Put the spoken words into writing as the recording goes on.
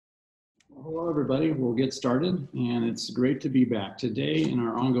Hello, everybody. We'll get started, and it's great to be back. Today, in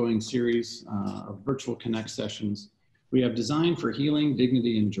our ongoing series of virtual Connect sessions, we have Design for Healing,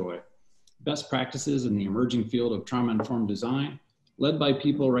 Dignity, and Joy, best practices in the emerging field of trauma-informed design, led by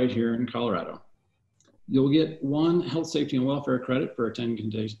people right here in Colorado. You'll get one health, safety, and welfare credit for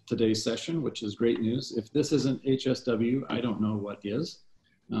attending today's session, which is great news. If this isn't HSW, I don't know what is.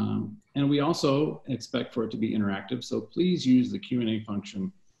 And we also expect for it to be interactive, so please use the Q&A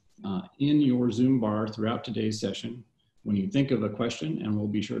function in your Zoom bar throughout today's session when you think of a question, and we'll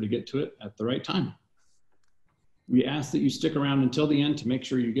be sure to get to it at the right time. We ask that you stick around until the end to make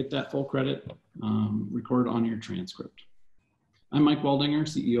sure you get that full credit recorded on your transcript. I'm Mike Waldinger,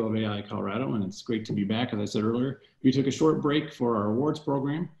 CEO of AI Colorado, and it's great to be back. As I said earlier, we took a short break for our awards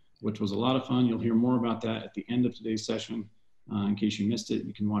program, which was a lot of fun. You'll hear more about that at the end of today's session. In case you missed it,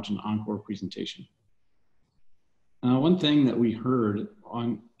 you can watch an encore presentation. One thing that we heard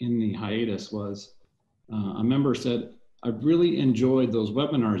in the hiatus was a member said, I've really enjoyed those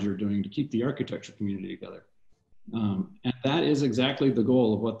webinars you're doing to keep the architecture community together. And that is exactly the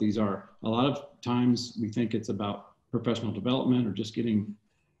goal of what these are. A lot of times we think it's about professional development or just getting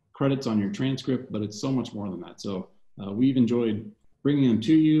credits on your transcript, but it's so much more than that. So we've enjoyed bringing them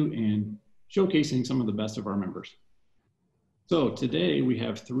to you and showcasing some of the best of our members. So today we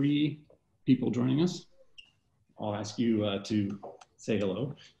have 3 people joining us. I'll ask you to say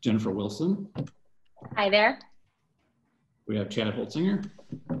hello. Jennifer Wilson. Hi there. We have Chad Holtzinger.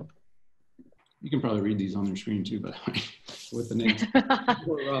 You can probably read these on their screen too, by the way, with the names.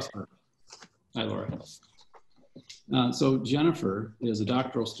 Laura Rosberg. Hi, Laura. So Jennifer is a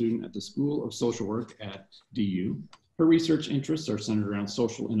doctoral student at the School of Social Work at DU. Her research interests are centered around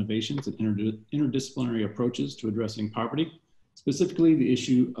social innovations and interdisciplinary approaches to addressing poverty, specifically the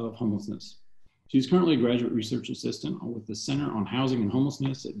issue of homelessness. She's currently a graduate research assistant with the Center on Housing and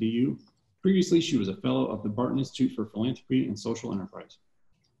Homelessness at DU. Previously, she was a fellow of the Barton Institute for Philanthropy and Social Enterprise.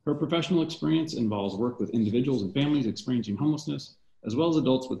 Her professional experience involves work with individuals and families experiencing homelessness, as well as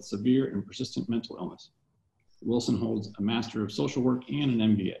adults with severe and persistent mental illness. Wilson holds a Master of Social Work and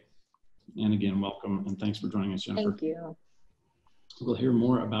an MBA. And again, welcome and thanks for joining us, Jennifer. Thank you. We'll hear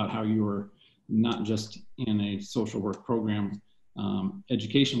more about how you're not just in a social work program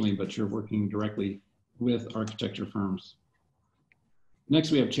educationally, but you're working directly with architecture firms. Next,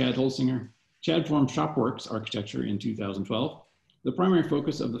 we have Chad Holtzinger. Chad formed Shopworks Architecture in 2012. The primary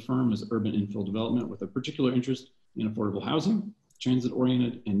focus of the firm is urban infill development with a particular interest in affordable housing,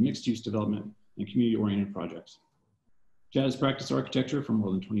 transit-oriented and mixed-use development, and community-oriented projects. Chad has practiced architecture for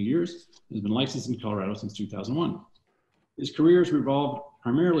more than 20 years and has been licensed in Colorado since 2001. His career has revolved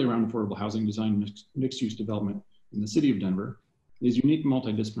primarily around affordable housing design and mixed-use development in the city of Denver. His unique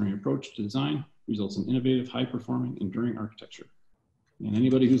multidisciplinary approach to design results in innovative, high-performing, enduring architecture. And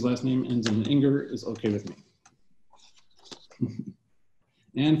anybody whose last name ends in an Inger is okay with me.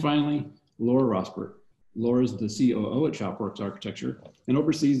 And finally, Laura Rosberg. Laura is the COO at Shopworks Architecture and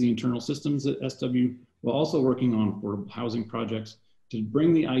oversees the internal systems at SW while also working on affordable housing projects to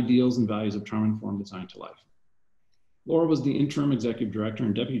bring the ideals and values of trauma-informed design to life. Laura was the interim executive director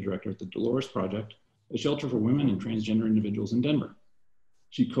and deputy director at the Dolores Project, a shelter for women and transgender individuals in Denver.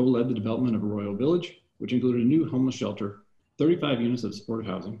 She co-led the development of Arroyo Village, which included a new homeless shelter, 35 units of supportive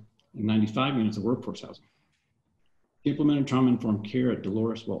housing, and 95 units of workforce housing. She implemented trauma-informed care at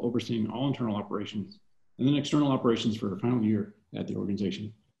Dolores while overseeing all internal operations and then external operations for her final year at the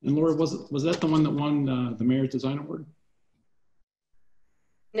organization. And Laura, was that the one that won the Mayor's Design Award?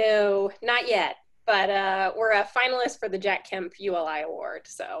 No, not yet, but we're a finalist for the Jack Kemp ULI Award,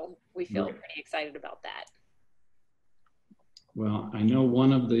 so we feel pretty excited about that. Well, I know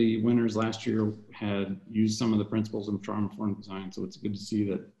one of the winners last year had used some of the principles of trauma-informed design, so it's good to see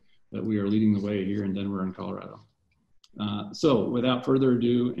that we are leading the way here in Denver and Colorado. So without further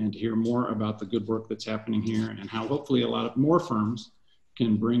ado, and to hear more about the good work that's happening here and how hopefully a lot more firms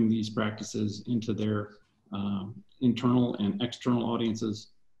can bring these practices into their internal and external audiences,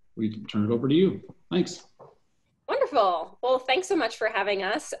 we turn it over to you. Thanks. Wonderful. Well, thanks so much for having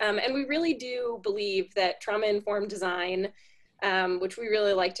us. And we really do believe that trauma-informed design, which we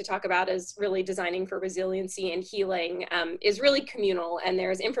really like to talk about as really designing for resiliency and healing, is really communal, and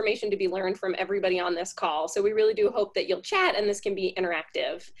there's information to be learned from everybody on this call. So we really do hope that you'll chat and this can be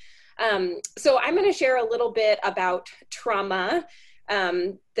interactive. So I'm going to share a little bit about trauma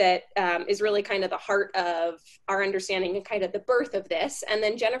that is really kind of the heart of our understanding and kind of the birth of this. And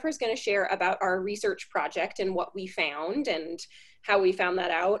then Jennifer's going to share about our research project and what we found and how we found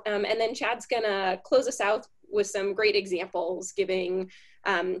that out. And then Chad's going to close us out with some great examples, giving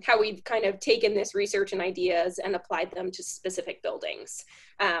how we've kind of taken this research and ideas and applied them to specific buildings.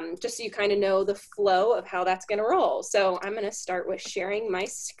 Just so you kind of know the flow of how that's gonna roll. So I'm gonna start with sharing my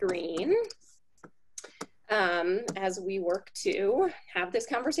screen as we work to have this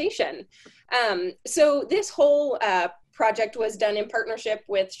conversation. So this whole project was done in partnership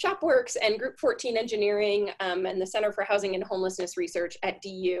with ShopWorks and Group 14 Engineering and the Center for Housing and Homelessness Research at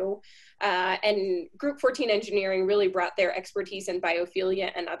DU. And Group 14 Engineering really brought their expertise in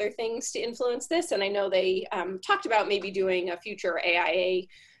biophilia and other things to influence this. And I know they talked about maybe doing a future AIA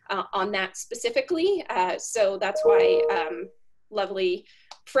on that specifically. So that's why lovely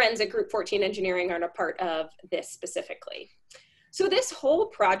friends at Group 14 Engineering are a part of this specifically. So this whole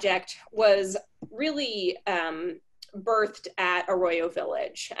project was really birthed at Arroyo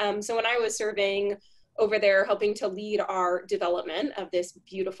Village. So when I was serving over there, helping to lead our development of this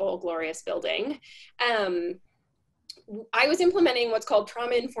beautiful, glorious building, I was implementing what's called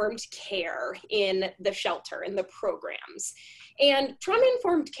trauma-informed care in the shelter, in the programs. And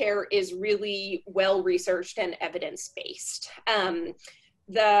trauma-informed care is really well-researched and evidence-based.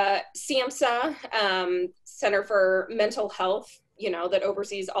 The SAMHSA, Center for Mental Health, that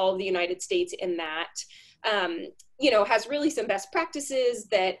oversees all of the United States in that, has really some best practices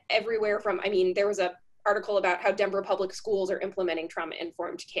that everywhere from, there was a article about how Denver public schools are implementing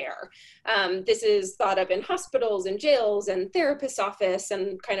trauma-informed care. This is thought of in hospitals and jails and therapist's office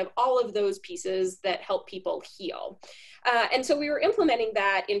and kind of all of those pieces that help people heal. And so we were implementing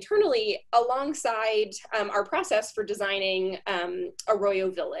that internally alongside our process for designing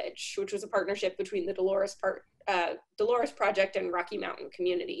Arroyo Village, which was a partnership between the Dolores Project and Rocky Mountain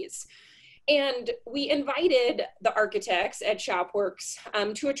Communities. And we invited the architects at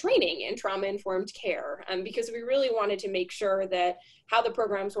ShopWorks to a training in trauma-informed care because we really wanted to make sure that how the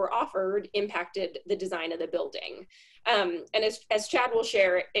programs were offered impacted the design of the building. And as Chad will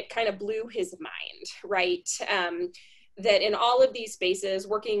share, it kind of blew his mind, right? That in all of these spaces,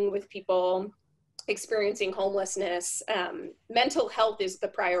 working with people experiencing homelessness, mental health is the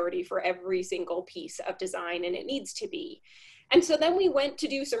priority for every single piece of design, and it needs to be. And so then we went to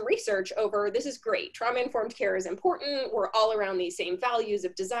do some research over, this is great, trauma-informed care is important, we're all around these same values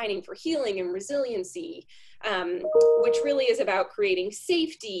of designing for healing and resiliency, which really is about creating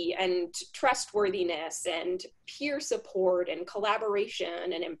safety and trustworthiness and peer support and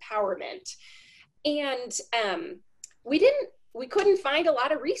collaboration and empowerment. And we couldn't find a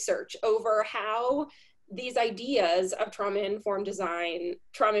lot of research over how these ideas of trauma-informed design,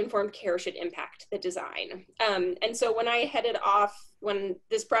 trauma-informed care should impact the design. And so when I headed off, when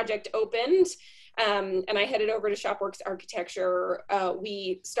this project opened, and I headed over to ShopWorks Architecture,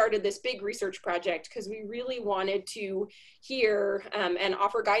 we started this big research project because we really wanted to hear and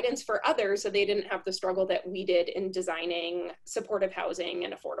offer guidance for others so they didn't have the struggle that we did in designing supportive housing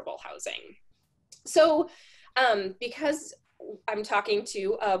and affordable housing. So because I'm talking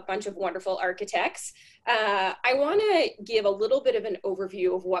to a bunch of wonderful architects, I want to give a little bit of an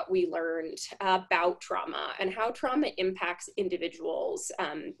overview of what we learned about trauma and how trauma impacts individuals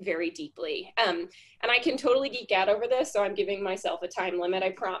very deeply. And I can totally geek out over this, so I'm giving myself a time limit, I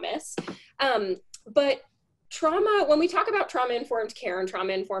promise. But trauma, when we talk about trauma-informed care and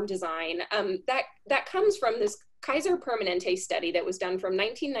trauma-informed design, that comes from this Kaiser Permanente study that was done from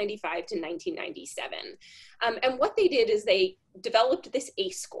 1995 to 1997. And what they did is they developed this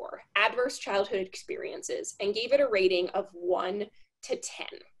ACE score, Adverse Childhood Experiences, and gave it a rating of 1 to 10,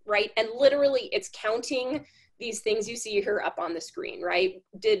 right? And literally it's counting these things you see here up on the screen, right?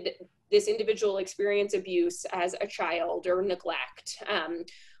 Did this individual experience abuse as a child or neglect?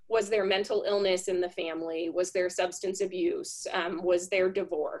 Was there mental illness in the family? Was there substance abuse? Was there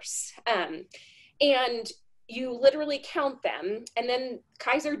divorce? And you literally count them, and then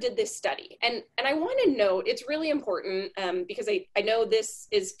Kaiser did this study. And I want to note, it's really important because I know this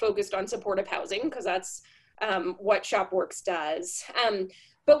is focused on supportive housing because that's what ShopWorks does.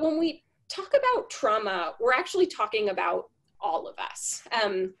 But when we talk about trauma, we're actually talking about all of us.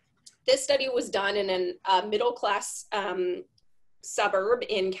 This study was done in a middle-class suburb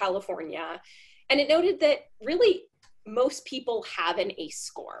in California, and it noted that really most people have an ACE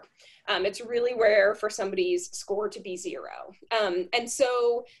score. It's really rare for somebody's score to be 0. And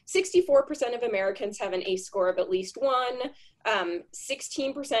so 64% of Americans have an ACE score of at least 1,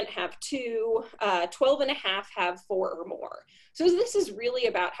 16% have 2, 12.5% have 4 or more. So this is really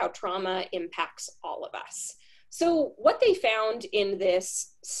about how trauma impacts all of us. So what they found in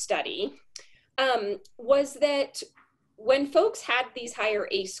this study was that when folks had these higher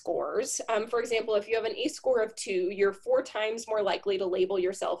ACE scores, for example, if you have an ACE score of 2, you're 4 times more likely to label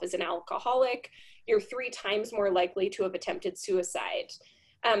yourself as an alcoholic. You're 3 times more likely to have attempted suicide.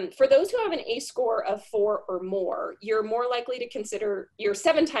 For those who have an ACE score of 4 or more, you're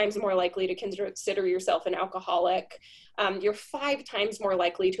 7 times more likely to consider yourself an alcoholic. You're 5 times more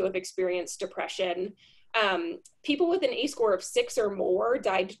likely to have experienced depression. People with an ACE score of 6 or more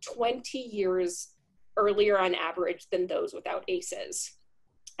died 20 years earlier on average than those without ACEs.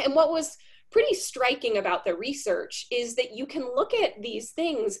 And what was pretty striking about the research is that you can look at these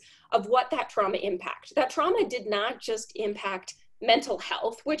things of what that trauma impact. That trauma did not just impact mental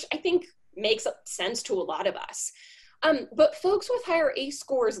health, which I think makes sense to a lot of us. But folks with higher ACE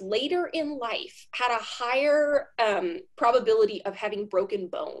scores later in life had a higher probability of having broken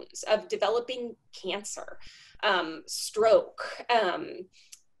bones, of developing cancer, stroke.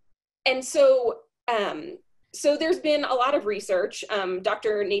 And so there's been a lot of research.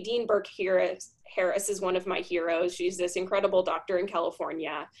 Dr. Nadine Burke-Harris is one of my heroes. She's this incredible doctor in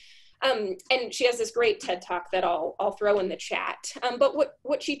California. And she has this great TED Talk that I'll throw in the chat. But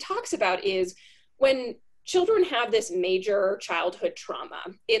what she talks about is when children have this major childhood trauma,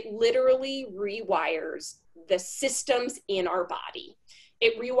 it literally rewires the systems in our body.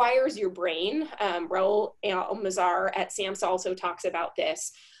 It rewires your brain. Raul Almazar at SAMHSA also talks about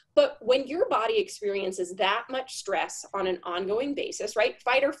this. But when your body experiences that much stress on an ongoing basis, right?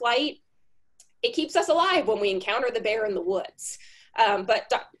 Fight or flight, it keeps us alive when we encounter the bear in the woods. But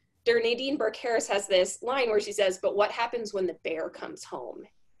Dr. Nadine Burke-Harris has this line where she says, but what happens when the bear comes home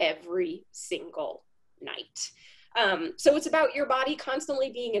every single night? So it's about your body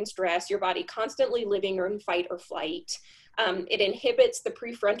constantly being in stress, your body constantly living in fight or flight. It inhibits the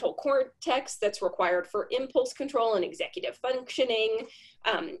prefrontal cortex that's required for impulse control and executive functioning.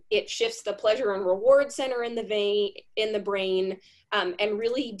 It shifts the pleasure and reward center in the brain, and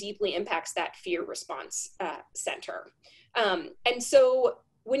really deeply impacts that fear response center. And so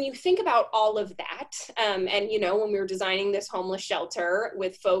when you think about all of that, and when we were designing this homeless shelter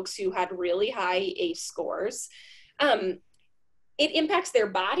with folks who had really high ACE scores, it impacts their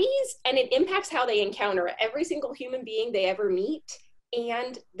bodies, and it impacts how they encounter every single human being they ever meet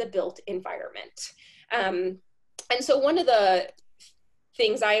and the built environment. And so one of the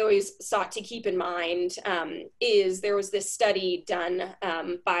things I always sought to keep in mind is there was this study done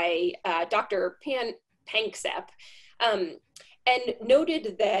by Dr. Panksepp, and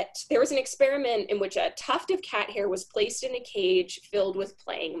noted that there was an experiment in which a tuft of cat hair was placed in a cage filled with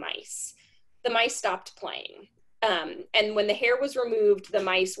playing mice. The mice stopped playing. And when the hair was removed, the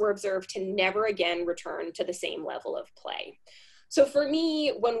mice were observed to never again return to the same level of play. So for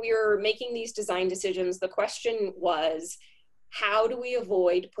me, when we were making these design decisions, the question was, how do we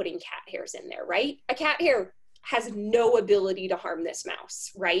avoid putting cat hairs in there, right? A cat hair has no ability to harm this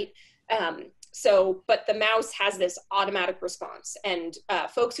mouse, right? But the mouse has this automatic response, and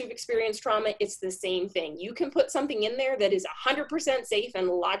folks who've experienced trauma, it's the same thing. You can put something in there that is 100% safe, and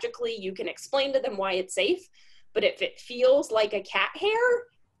logically you can explain to them why it's safe, but if it feels like a cat hair,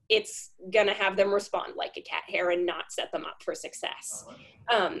 it's gonna have them respond like a cat hair and not set them up for success.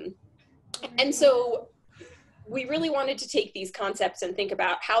 And so we really wanted to take these concepts and think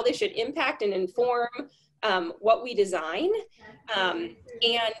about how they should impact and inform what we design,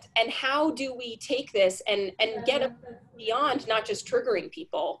 and how do we take this and get beyond not just triggering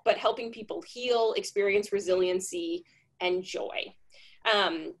people, but helping people heal, experience resiliency and joy.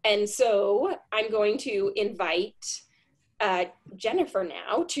 And so I'm going to invite Jennifer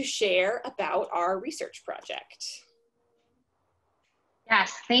now to share about our research project.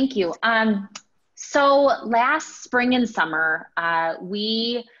 Yes, thank you. So last spring and summer,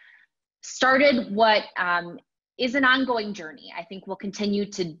 we started what is an ongoing journey. I think we'll continue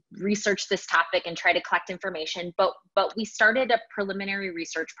to research this topic and try to collect information, but we started a preliminary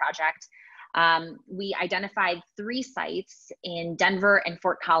research project. We identified 3 sites in Denver and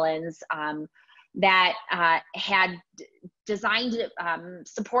Fort Collins that had designed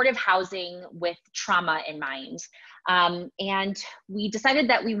supportive housing with trauma in mind. And we decided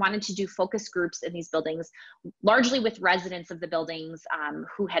that we wanted to do focus groups in these buildings, largely with residents of the buildings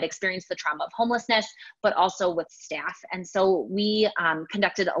who had experienced the trauma of homelessness, but also with staff. And so we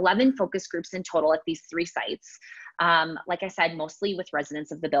conducted 11 focus groups in total at these 3 sites. Like I said, mostly with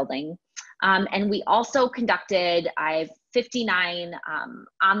residents of the building. And we also conducted 59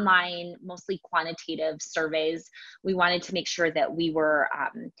 online, mostly quantitative surveys. We wanted to make sure that we were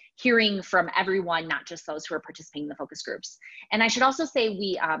hearing from everyone, not just those who are participating in the focus groups. And I should also say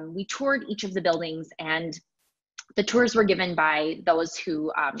we toured each of the buildings and the tours were given by those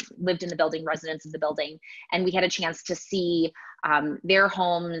who lived in the building, residents of the building, and we had a chance to see their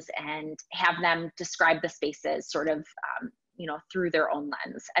homes and have them describe the spaces sort of, you know, through their own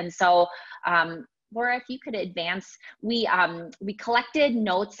lens. And so, Laura, if you could advance, we collected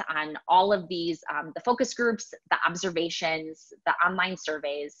notes on all of these, the focus groups, the observations, the online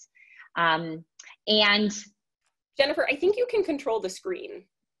surveys, and Jennifer, I think you can control the screen.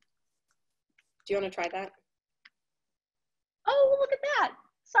 Do you want to try that? Oh, look at that.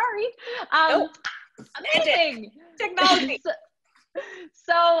 Sorry. Nope. Amazing. Technology.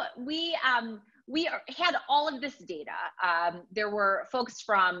 So we had all of this data. There were folks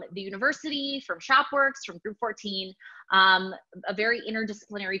from the university, from ShopWorks, from Group 14, a very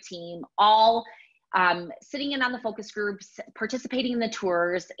interdisciplinary team, all sitting in on the focus groups, participating in the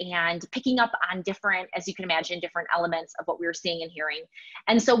tours, and picking up on different, as you can imagine, different elements of what we were seeing and hearing.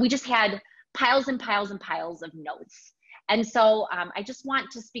 And so we just had piles and piles and piles of notes. And so I just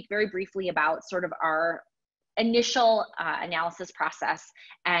want to speak very briefly about sort of our initial analysis process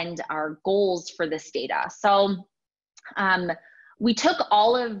and our goals for this data. So we took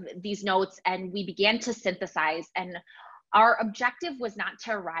all of these notes and we began to synthesize, and our objective was not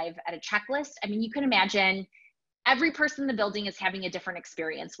to arrive at a checklist. I mean, you can imagine every person in the building is having a different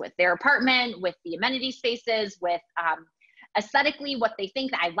experience with their apartment, with the amenity spaces, with aesthetically what they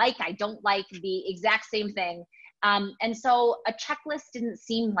think I like, I don't like, the exact same thing. And so a checklist didn't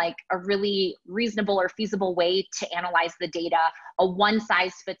seem like a really reasonable or feasible way to analyze the data, a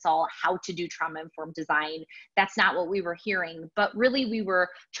one-size-fits-all how to do trauma-informed design. That's not what we were hearing, but really we were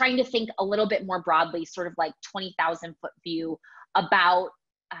trying to think a little bit more broadly, sort of like 20,000-foot view about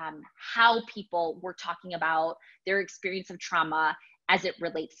how people were talking about their experience of trauma as it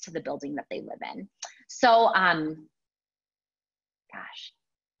relates to the building that they live in. So, gosh.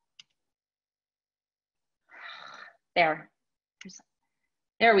 There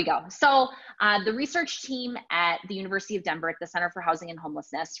we go. So the research team at the University of Denver at the Center for Housing and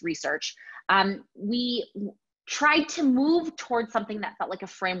Homelessness Research, we tried to move towards something that felt like a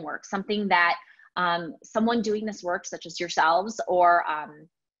framework, something that someone doing this work, such as yourselves or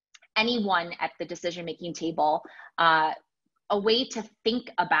anyone at the decision-making table, a way to think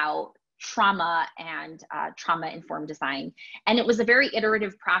about trauma and trauma-informed design. And it was a very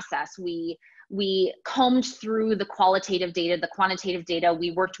iterative process. We combed through the qualitative data, the quantitative data.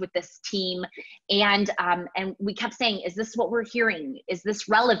 We worked with this team, and we kept saying, is this what we're hearing? Is this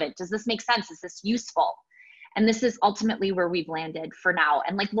relevant? Does this make sense? Is this useful? And this is ultimately where we've landed for now.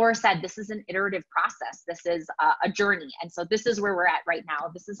 And like Laura said, this is an iterative process. This is a journey. And so this is where we're at right now.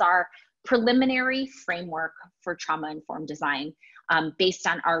 This is our preliminary framework for trauma-informed design based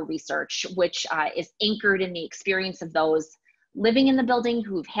on our research, which is anchored in the experience of those living in the building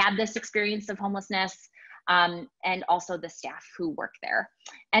who've had this experience of homelessness, and also the staff who work there.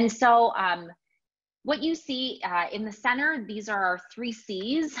 And so what you see in the center, these are our 3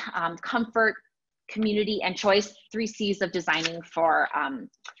 C's, comfort, community, and choice, 3 C's of designing for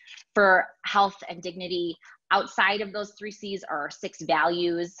health and dignity. Outside of those 3 C's are 6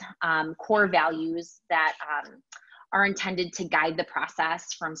 values, core values that are intended to guide the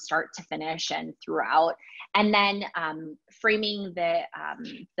process from start to finish and throughout. And then framing the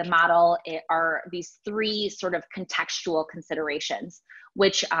model are these 3 sort of contextual considerations,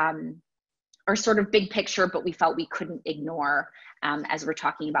 which are sort of big picture, but we felt we couldn't ignore as we're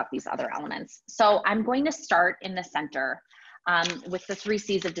talking about these other elements. So I'm going to start in the center with the 3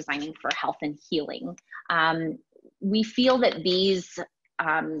 C's of designing for health and healing. We feel that these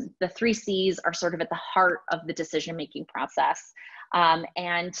the 3 C's are sort of at the heart of the decision-making process.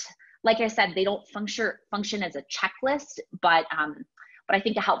 And like I said, they don't function as a checklist, but I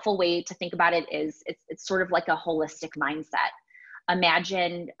think a helpful way to think about it is it's sort of like a holistic mindset.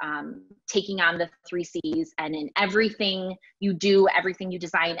 Imagine taking on the 3 C's, and in everything you do, everything you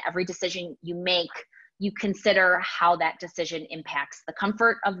design, every decision you make, you consider how that decision impacts the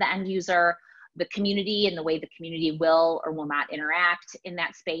comfort of the end user, the community and the way the community will or will not interact in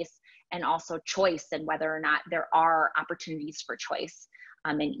that space, and also choice and whether or not there are opportunities for choice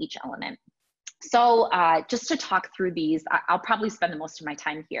in each element. So just to talk through these, I'll probably spend the most of my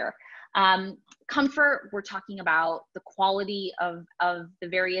time here. Comfort, we're talking about the quality of the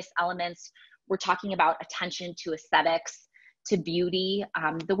various elements. We're talking about attention to aesthetics, to beauty.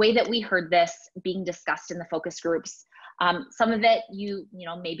 The way that we heard this being discussed in the focus groups, some of it you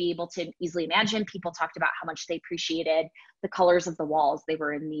may be able to easily imagine. People talked about how much they appreciated the colors of the walls. They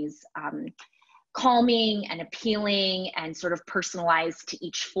were in these calming and appealing and sort of personalized to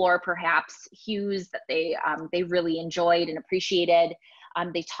each floor, perhaps hues that they really enjoyed and appreciated.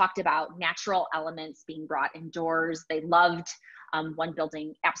 They talked about natural elements being brought indoors. They loved, one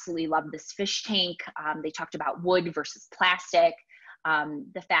building absolutely loved this fish tank. They talked about wood versus plastic.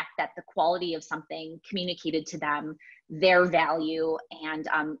 The fact that the quality of something communicated to them their value,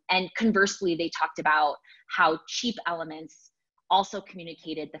 and conversely, they talked about how cheap elements also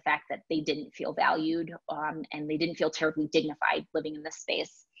communicated the fact that they didn't feel valued, and they didn't feel terribly dignified living in this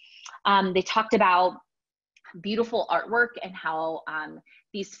space. They talked about beautiful artwork and how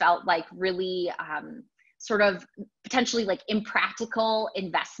these felt like really sort of potentially like impractical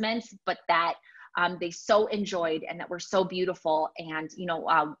investments, but that they so enjoyed and that were so beautiful. And, you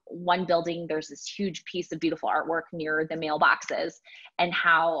know, one building, there's this huge piece of beautiful artwork near the mailboxes, and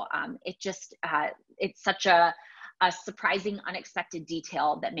how it just, it's such a surprising, unexpected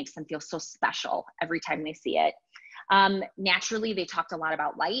detail that makes them feel so special every time they see it. Naturally, they talked a lot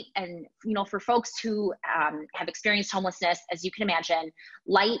about light, and, you know, for folks who have experienced homelessness, as you can imagine,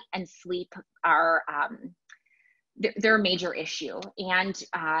 light and sleep are, they're a major issue. And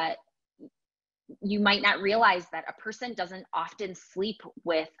you might not realize that a person doesn't often sleep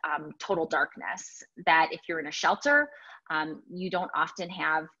with total darkness, that if you're in a shelter, you don't often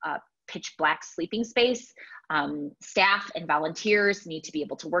have a pitch black sleeping space. Staff and volunteers need to be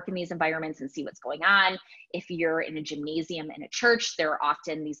able to work in these environments and see what's going on. If you're in a gymnasium in a church, there are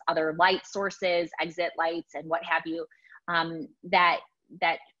often these other light sources, exit lights and what have you, that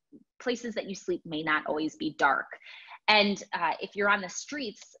places that you sleep may not always be dark. And if you're on the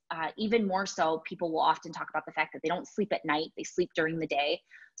streets, even more so, people will often talk about the fact that they don't sleep at night, they sleep during the day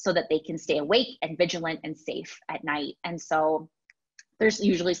so that they can stay awake and vigilant and safe at night. And so there's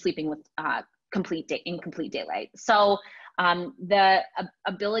usually sleeping with incomplete daylight. So the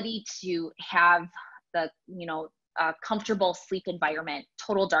ability to have the, you know, comfortable sleep environment,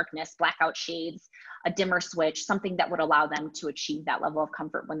 total darkness, blackout shades, a dimmer switch, something that would allow them to achieve that level of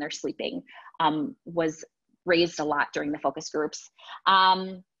comfort when they're sleeping, was raised a lot during the focus groups.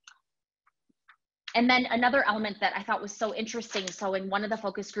 And then another element that I thought was so interesting. So in one of the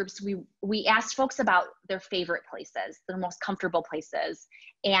focus groups, we asked folks about their favorite places, their most comfortable places.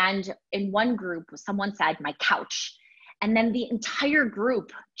 And in one group, someone said, my couch. And then the entire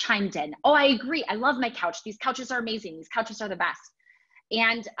group chimed in. Oh, I agree. I love my couch. These couches are amazing. These couches are the best.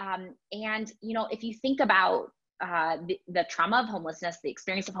 And you know, if you think about the trauma of homelessness, the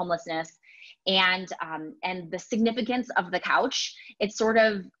experience of homelessness, and the significance of the couch, it's sort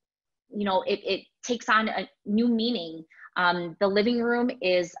of, you know, it takes on a new meaning. The living room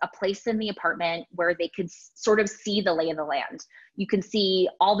is a place in the apartment where they could sort of see the lay of the land. You can see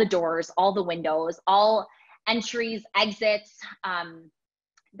all the doors, all the windows, all entries, exits.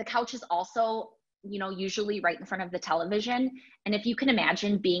 The couch is also, you know, usually right in front of the television. And if you can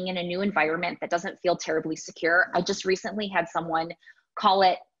imagine being in a new environment that doesn't feel terribly secure, I just recently had someone call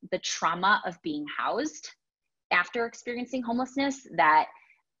it the trauma of being housed after experiencing homelessness, that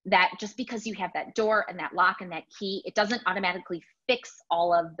just because you have that door and that lock and that key, it doesn't automatically fix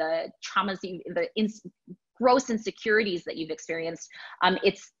all of the traumas, gross insecurities that you've experienced.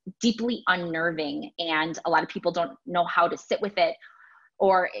 It's deeply unnerving, and a lot of people don't know how to sit with it,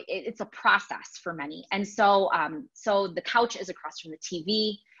 or it's a process for many. And so, so the couch is across from the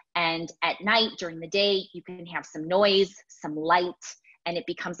TV, and at night during the day, you can have some noise, some light, and it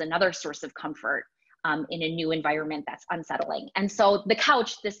becomes another source of comfort in a new environment that's unsettling. And so the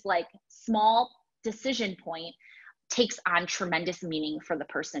couch, this like small decision point, takes on tremendous meaning for the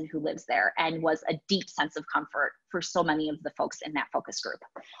person who lives there, and was a deep sense of comfort for so many of the folks in that focus group.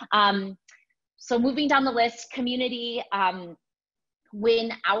 So moving down the list, community.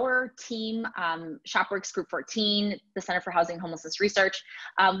 When our team, ShopWorks Group 14, the Center for Housing and Homelessness Research,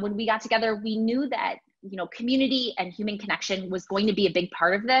 when we got together, we knew that, you know, community and human connection was going to be a big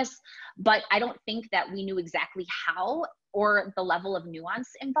part of this, but I don't think that we knew exactly how or the level of nuance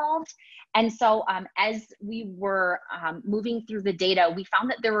involved. And so as we were moving through the data, we found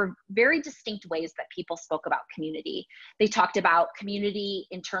that there were very distinct ways that people spoke about community. They talked about community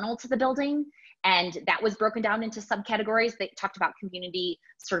internal to the building, and that was broken down into subcategories. They talked about community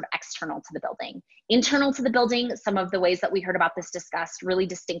sort of external to the building. Internal to the building, some of the ways that we heard about this discussed really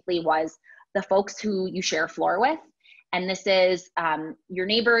distinctly was the folks who you share a floor with. And this is your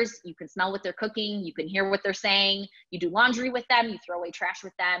neighbors. You can smell what they're cooking. You can hear what they're saying. You do laundry with them. You throw away trash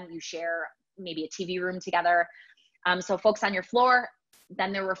with them. You share maybe a TV room together. So folks on your floor.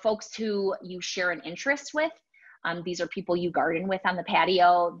 Then there were folks who you share an interest with. These are people you garden with on the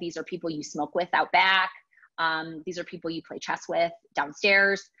patio. These are people you smoke with out back. These are people you play chess with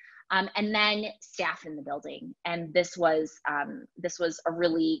downstairs. And then staff in the building. And this was a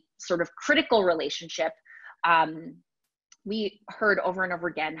really sort of critical relationship we heard over and over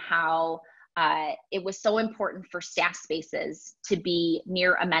again how it was so important for staff spaces to be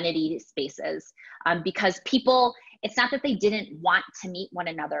near amenity spaces, because people, it's not that they didn't want to meet one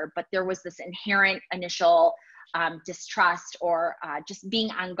another, but there was this inherent initial distrust or just being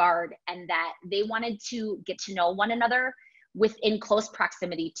on guard, and that they wanted to get to know one another within close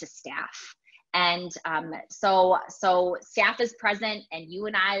proximity to staff. And so staff is present and you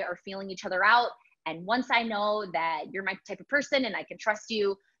and I are feeling each other out. And once I know that you're my type of person and I can trust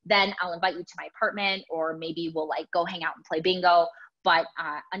you, then I'll invite you to my apartment, or maybe we'll like go hang out and play bingo. But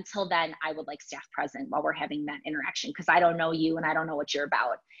until then, I would like staff present while we're having that interaction, because I don't know you and I don't know what you're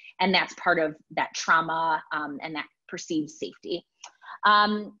about. And that's part of that trauma and that perceived safety.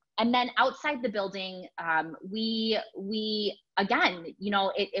 And then outside the building, we again, you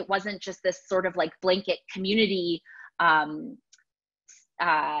know, it wasn't just this sort of like blanket community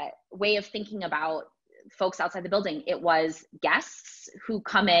way of thinking about folks outside the building. It was guests who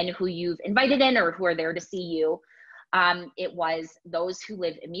come in, who you've invited in or who are there to see you. It was those who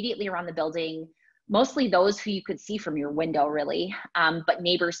live immediately around the building, mostly those who you could see from your window, really, but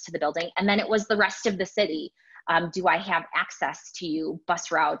neighbors to the building. And then it was the rest of the city. Do I have access to you?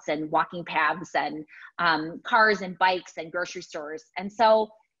 Bus routes and walking paths and cars and bikes and grocery stores. And so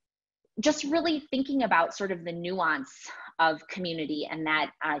just really thinking about sort of the nuance of community and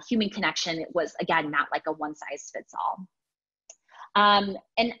that human connection. It was, again, not like a one size fits all.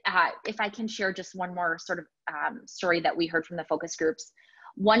 And if I can share just one more sort of story that we heard from the focus groups.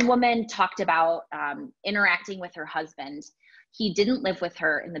 One woman talked about interacting with her husband. He didn't live with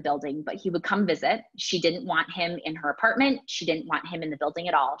her in the building, but he would come visit. She didn't want him in her apartment. She didn't want him in the building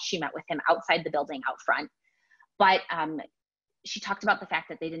at all. She met with him outside the building, out front. But she talked about the fact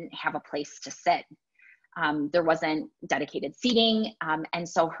that they didn't have a place to sit. There wasn't dedicated seating. And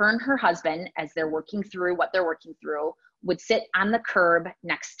so her and her husband, as they're working through what they're working through, would sit on the curb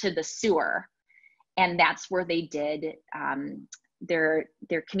next to the sewer. And that's where they did their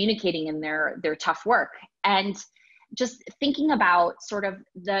communicating and their tough work. And just thinking about sort of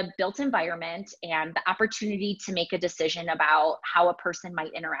the built environment and the opportunity to make a decision about how a person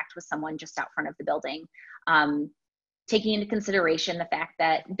might interact with someone just out front of the building. Taking into consideration the fact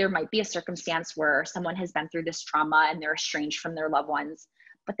that there might be a circumstance where someone has been through this trauma and they're estranged from their loved ones,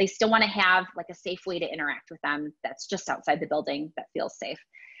 but they still want to have like a safe way to interact with them that's just outside the building that feels safe.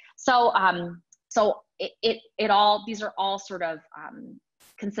 So, these are all sort of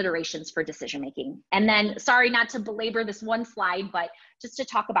considerations for decision making. And then, sorry not to belabor this one slide, but just to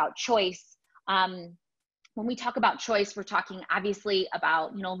talk about choice. When we talk about choice, we're talking obviously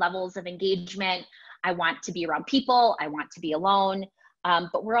about, you know, levels of engagement. I want to be around people. I want to be alone.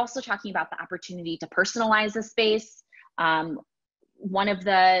 But we're also talking about the opportunity to personalize a space. One of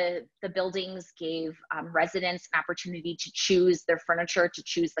the buildings gave residents an opportunity to choose their furniture, to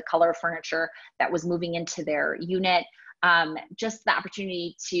choose the color of furniture that was moving into their unit. Just the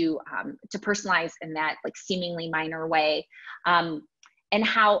opportunity to personalize in that like seemingly minor way. And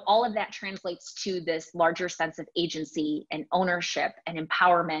how all of that translates to this larger sense of agency and ownership and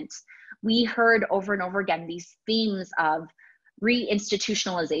empowerment. We heard over and over again these themes of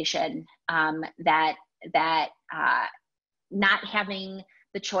reinstitutionalization, that not having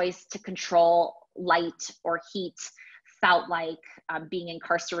the choice to control light or heat felt like being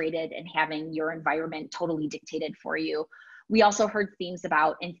incarcerated and having your environment totally dictated for you. We also heard themes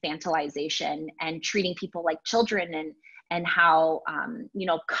about infantilization and treating people like children, and how, you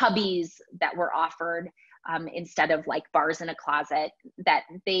know, cubbies that were offered instead of like bars in a closet, that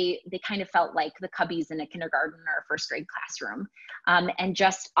they kind of felt like the cubbies in a kindergarten or a first grade classroom. And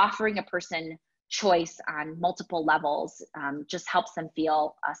just offering a person choice on multiple levels just helps them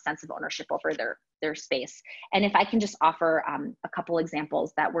feel a sense of ownership over their space. And if I can just offer a couple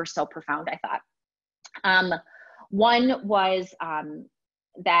examples that were so profound, I thought. One was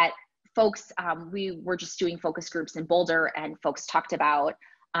that folks, we were just doing focus groups in Boulder, and folks talked about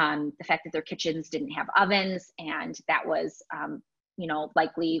the fact that their kitchens didn't have ovens, and that was, you know,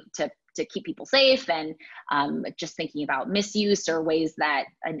 likely to keep people safe, and just thinking about misuse or ways that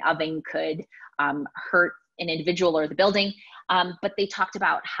an oven could hurt an individual or the building. But they talked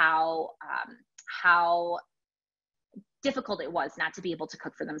about how difficult it was not to be able to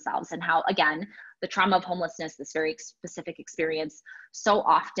cook for themselves, and how, again, the trauma of homelessness, this very specific experience, so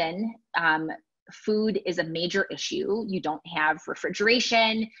often food is a major issue. You don't have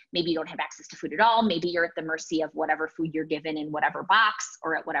refrigeration, maybe you don't have access to food at all, maybe you're at the mercy of whatever food you're given in whatever box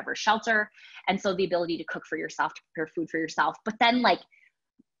or at whatever shelter. And so the ability to cook for yourself, to prepare food for yourself, but then like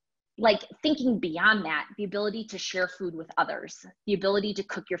like thinking beyond that, the ability to share food with others, the ability to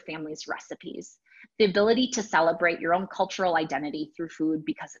cook your family's recipes, the ability to celebrate your own cultural identity through food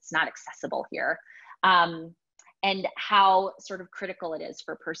because it's not accessible here. And how sort of critical it is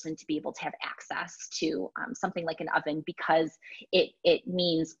for a person to be able to have access to something like an oven, because it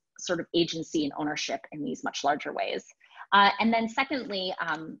means sort of agency and ownership in these much larger ways. And then secondly,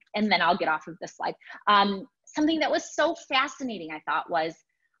 and then I'll get off of this slide, something that was so fascinating, I thought, was,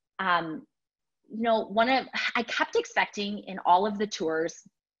 you know, I kept expecting in all of the tours,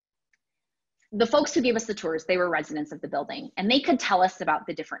 the folks who gave us the tours, they were residents of the building, and they could tell us about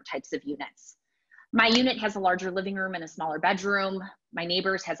the different types of units. My unit has a larger living room and a smaller bedroom. My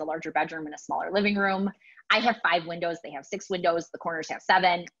neighbors has a larger bedroom and a smaller living room. I have 5 windows, they have 6 windows, the corners have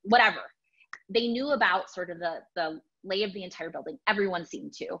 7, whatever. They knew about sort of the lay of the entire building. Everyone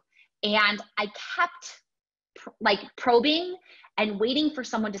seemed to. And I kept like probing and waiting for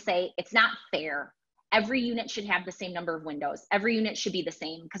someone to say, it's not fair. Every unit should have the same number of windows. Every unit should be the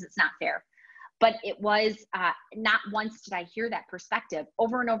same because it's not fair. But it was not once did I hear that perspective.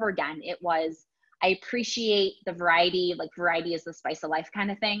 Over and over again, it was, I appreciate the variety, like variety is the spice of life kind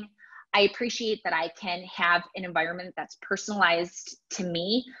of thing. I appreciate that I can have an environment that's personalized to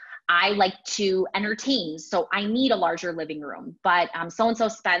me. I like to entertain, so I need a larger living room, but so-and-so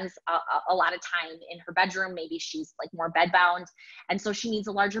spends a lot of time in her bedroom. Maybe she's like more bedbound, and so she needs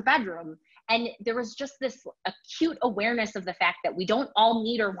a larger bedroom. And there was just this acute awareness of the fact that we don't all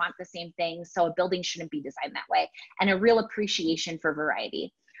need or want the same thing, so a building shouldn't be designed that way, and a real appreciation for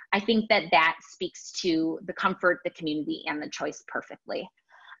variety. I think that that speaks to the comfort, the community, and the choice perfectly.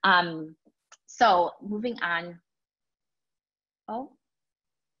 So moving on.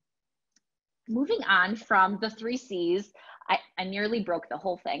 Moving on from the 3 C's, I nearly broke the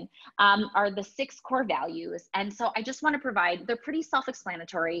whole thing, are the 6 core values. And so I just want to provide, they're pretty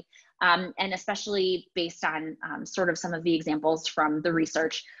self-explanatory, and especially based on sort of some of the examples from the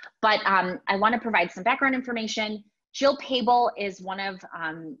research. But I want to provide some background information. Jill Pable is one of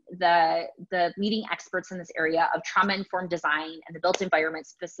the leading experts in this area of trauma-informed design and the built environment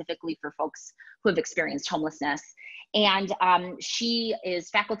specifically for folks who have experienced homelessness. And she is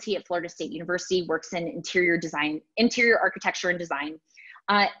faculty at Florida State University, works in interior architecture and design.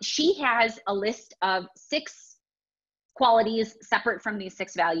 She has a list of 6 qualities separate from these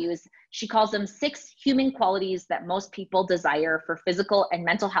 6 values. She calls them 6 human qualities that most people desire for physical and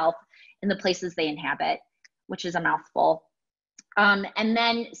mental health in the places they inhabit, which is a mouthful. And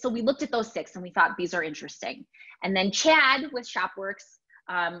then, so we looked at those 6 and we thought these are interesting. And then Chad with ShopWorks,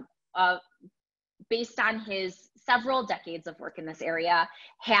 based on his several decades of work in this area,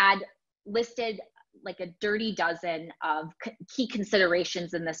 had listed like a dirty dozen of key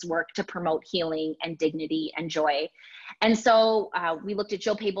considerations in this work to promote healing and dignity and joy. And so we looked at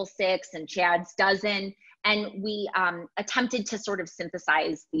Jill Pable's 6 and Chad's dozen, and we attempted to sort of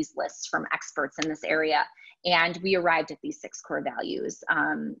synthesize these lists from experts in this area. And we arrived at these 6 core values,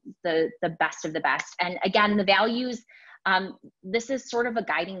 the best of the best. And again, the values, this is sort of a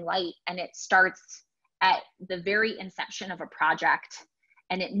guiding light, and it starts at the very inception of a project,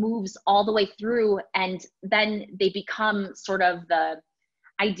 and it moves all the way through, and then they become sort of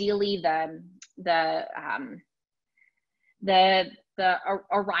ideally the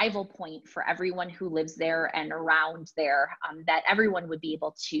arrival point for everyone who lives there and around there, that everyone would be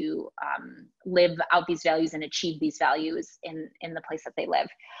able to live out these values and achieve these values in the place that they live.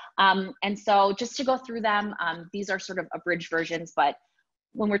 And so just to go through them, these are sort of abridged versions, but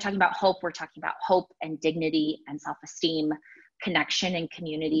when we're talking about hope, we're talking about hope and dignity and self-esteem, connection and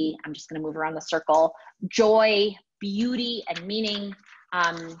community. I'm just going to move around the circle. Joy, beauty and meaning.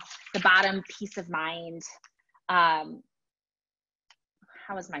 The bottom, peace of mind. How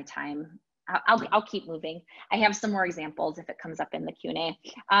is my time? I'll keep moving. I have some more examples if it comes up in the Q&A.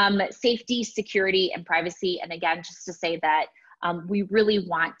 Safety, security, and privacy. And again, just to say that we really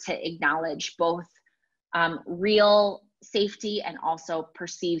want to acknowledge both real safety and also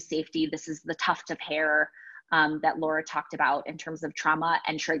perceived safety. This is the tuft of hair that Laura talked about in terms of trauma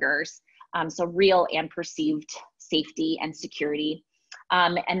and triggers. So real and perceived safety and security.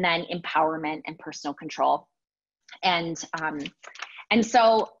 And then empowerment and personal control. And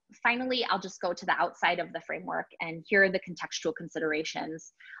so finally, I'll just go to the outside of the framework, and here are the contextual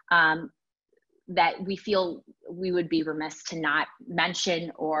considerations that we feel we would be remiss to not mention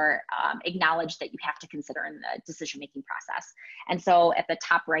or acknowledge that you have to consider in the decision-making process. And so at the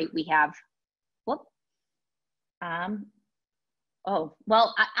top right, we have, I'll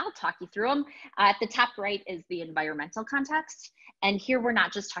talk you through them. At the top right is the environmental context. And here we're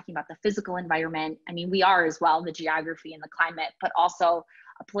not just talking about the physical environment. I mean, we are as well, the geography and the climate, but also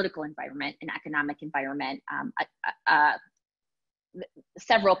a political environment, an economic environment,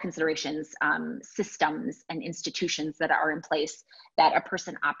 several considerations, systems and institutions that are in place that a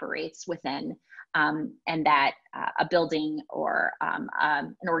person operates within, and that a building or an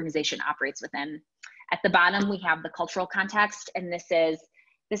organization operates within. At the bottom, we have the cultural context, and this is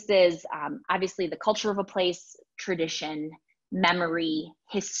obviously the culture of a place, tradition, memory,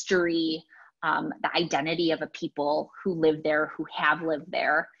 history, the identity of a people who live there, who have lived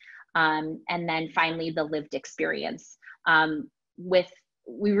there, and then finally the lived experience.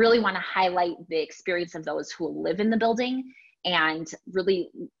 We really want to highlight the experience of those who live in the building and really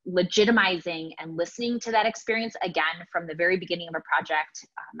legitimizing and listening to that experience, again, from the very beginning of a project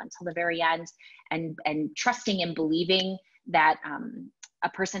until the very end, and trusting and believing that a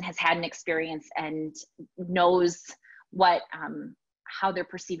person has had an experience and knows what, how they're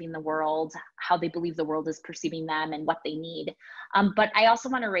perceiving the world, how they believe the world is perceiving them, and what they need. But I also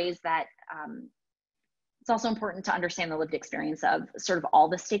want to raise that it's also important to understand the lived experience of sort of all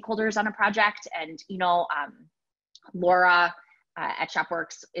the stakeholders on a project. And, you know, Laura at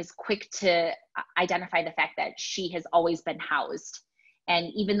Shopworks is quick to identify the fact that she has always been housed.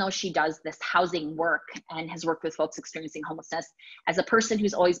 And even though she does this housing work and has worked with folks experiencing homelessness, as a person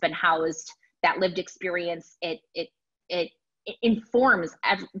who's always been housed, that lived experience, it informs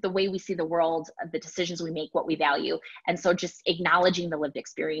the way we see the world, the decisions we make, what we value. And so just acknowledging the lived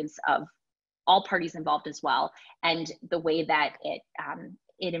experience of all parties involved as well, and the way that it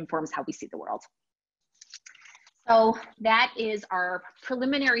informs how we see the world. So that is our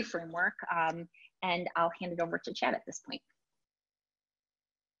preliminary framework, and I'll hand it over to Chad at this point.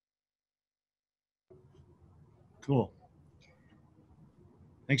 Cool.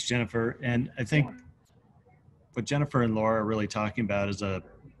 Thanks, Jennifer. And I think what Jennifer and Laura are really talking about is a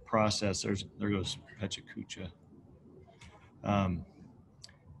process. There goes Pechacucha.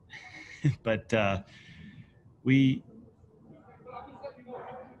 But we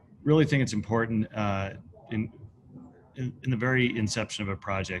really think it's important in the very inception of a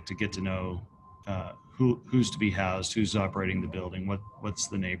project to get to know who's to be housed, who's operating the building, what's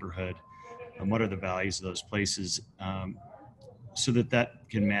the neighborhood, and what are the values of those places, so that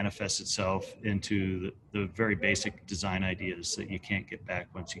can manifest itself into the very basic design ideas that you can't get back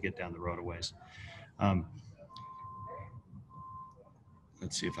once you get down the road a ways.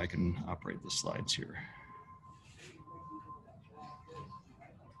 Let's see if I can operate the slides here.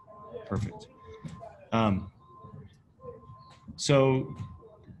 Perfect. So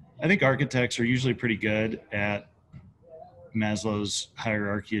I think architects are usually pretty good at Maslow's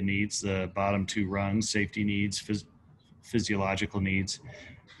hierarchy of needs, the bottom two rungs: safety needs, physiological needs.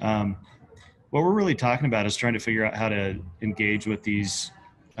 What we're really talking about is trying to figure out how to engage with these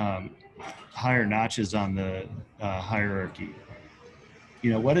higher notches on the hierarchy. You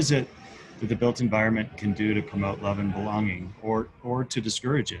know, what is it that the built environment can do to promote love and belonging, or to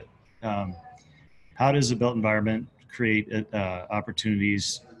discourage it? How does the built environment create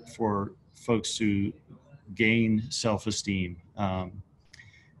opportunities for folks to gain self-esteem,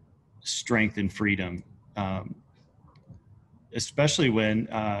 strength, and freedom, especially when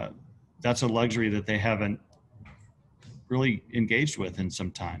that's a luxury that they haven't really engaged with in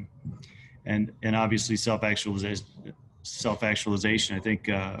some time? And obviously self-actualization, I think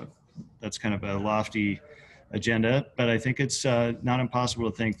that's kind of a lofty agenda, but I think it's not impossible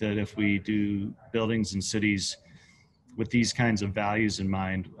to think that if we do buildings and cities with these kinds of values in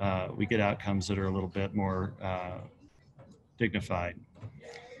mind, we get outcomes that are a little bit more dignified.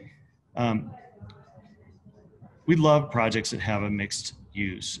 We love projects that have a mixed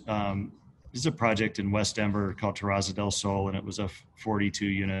use. This is a project in West Denver called Terraza del Sol, and it was a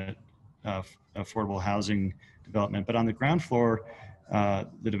 42-unit affordable housing development. But on the ground floor,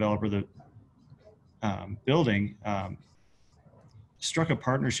 the developer, the building, struck a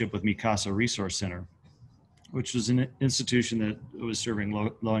partnership with Mikasa Resource Center, which was an institution that was serving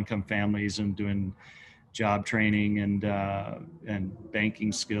low-income families and doing job training and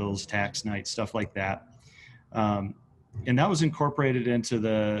banking skills, tax nights, stuff like that. And that was incorporated into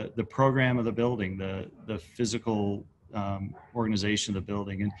the program of the building, the physical organization of the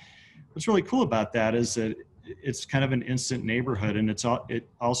building. And what's really cool about that is that it's kind of an instant neighborhood, and it's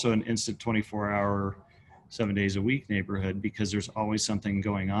also an instant 24-hour, 7 days a week neighborhood, because there's always something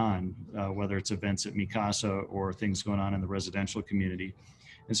going on, whether it's events at Mikasa or things going on in the residential community.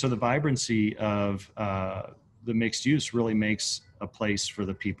 And so the vibrancy of the mixed use really makes a place for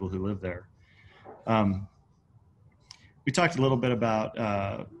the people who live there. We talked a little bit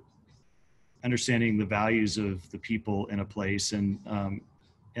about understanding the values of the people in a place, and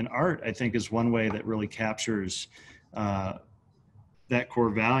art, I think, is one way that really captures that core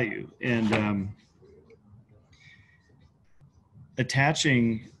value. And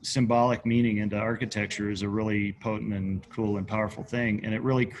attaching symbolic meaning into architecture is a really potent and cool and powerful thing. And it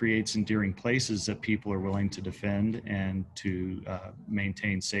really creates endearing places that people are willing to defend and to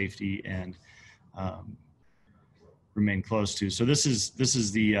maintain safety and remain close to. So this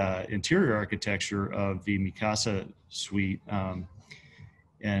is the interior architecture of the Mikasa suite.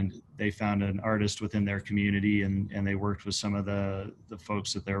 And they found an artist within their community, and they worked with some of the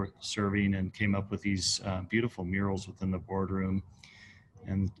folks that they're serving and came up with these beautiful murals within the boardroom,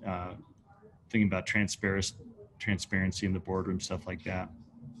 and thinking about transparency in the boardroom, stuff like that.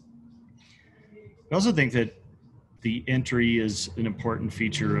 I also think that the entry is an important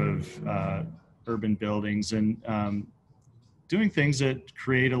feature of urban buildings, and doing things that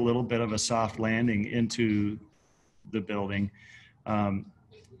create a little bit of a soft landing into the building,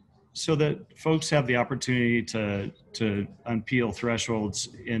 so that folks have the opportunity to unpeel thresholds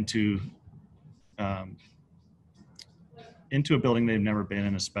into a building they've never been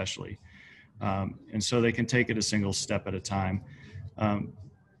in, especially. And so they can take it a single step at a time.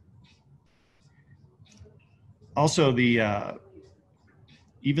 Also,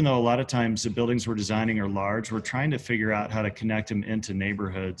 even though a lot of times the buildings we're designing are large, we're trying to figure out how to connect them into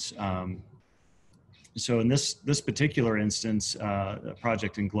neighborhoods. So in this particular instance, a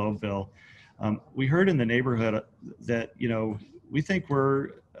project in Globeville, we heard in the neighborhood that, we think we're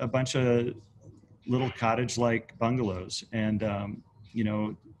a bunch of little cottage-like bungalows, and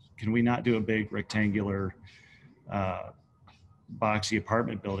can we not do a big rectangular boxy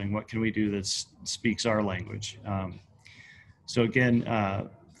apartment building? What can we do that speaks our language? So again,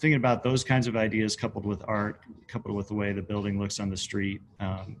 thinking about those kinds of ideas coupled with art, coupled with the way the building looks on the street,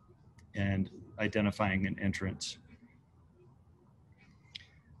 and identifying an entrance.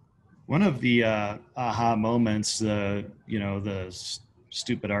 One of the aha moments, the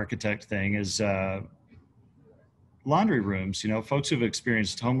stupid architect thing, is laundry rooms. Folks who've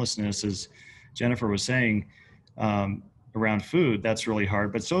experienced homelessness, as Jennifer was saying, around food, that's really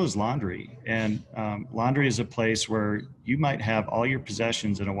hard, but so is laundry. And laundry is a place where you might have all your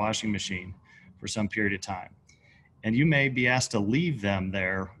possessions in a washing machine for some period of time, and you may be asked to leave them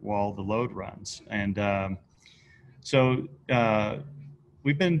there while the load runs. And so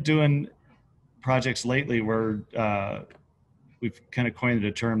we've been doing projects lately where we've kind of coined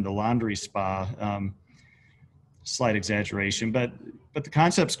the term the laundry spa. Slight exaggeration, but the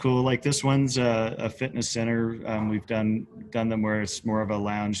concept's cool. Like this one's a fitness center. We've done them where it's more of a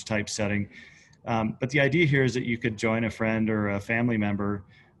lounge type setting. But the idea here is that you could join a friend or a family member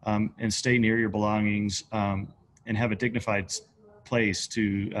and stay near your belongings, and have a dignified place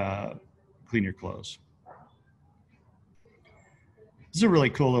to clean your clothes. This is a really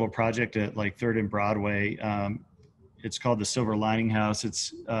cool little project at like 3rd and Broadway. It's called the Silver Lining House.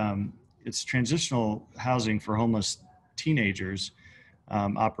 It's transitional housing for homeless teenagers,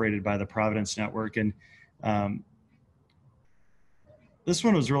 operated by the Providence Network. And this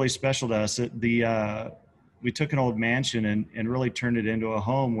one was really special to us. We took an old mansion and really turned it into a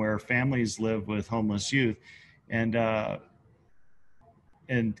home where families live with homeless youth. And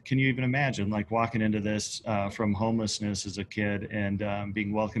can you even imagine, like, walking into this from homelessness as a kid and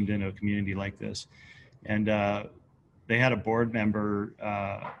being welcomed into a community like this? And they had a board member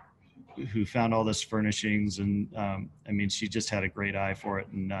who found all this furnishings, and she just had a great eye for it,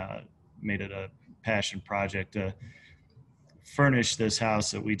 and made it a passion project to furnish this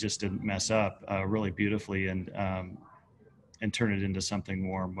house that we just didn't mess up really beautifully, and turn it into something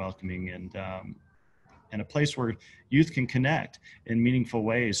warm, welcoming, and a place where youth can connect in meaningful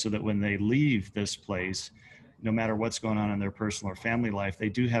ways, so that when they leave this place, no matter what's going on in their personal or family life, they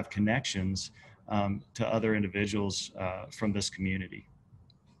do have connections to other individuals from this community.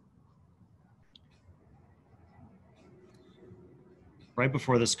 Right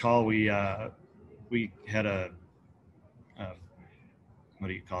before this call, we had a what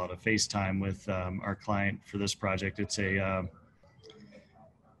do you call it? A FaceTime with our client for this project. It's a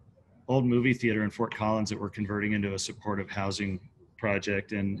old movie theater in Fort Collins that we're converting into a supportive housing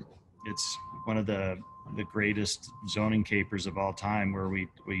project, and it's one of the greatest zoning capers of all time, where we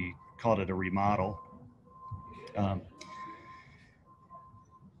called it a remodel.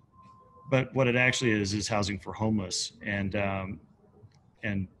 But what it actually is housing for homeless, and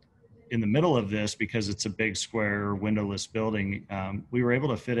in the middle of this, because it's a big square windowless building, we were able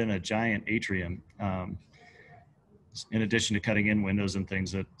to fit in a giant atrium, in addition to cutting in windows and things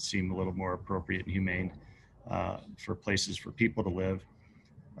that seem a little more appropriate and humane for places for people to live.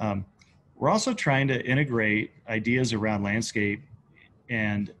 We're also trying to integrate ideas around landscape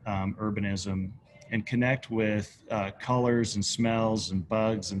and urbanism and connect with colors and smells and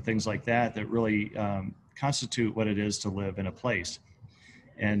bugs and things like that that really constitute what it is to live in a place.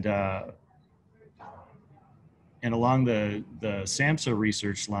 And along the SAMHSA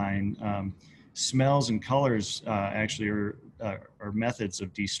research line, smells and colors actually are methods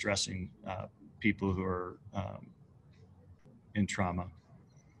of de-stressing people who are in trauma.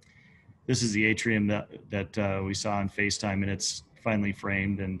 This is the atrium that we saw on FaceTime, and it's finally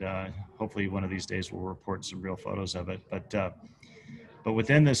framed, and hopefully one of these days we'll report some real photos of it. But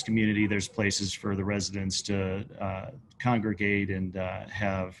within this community, there's places for the residents to congregate and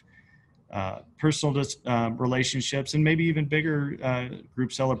have personal relationships, and maybe even bigger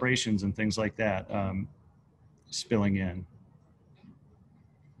group celebrations and things like that spilling in.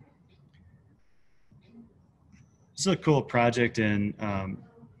 This is a cool project in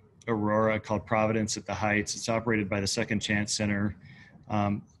Aurora called Providence at the Heights. It's operated by the Second Chance Center,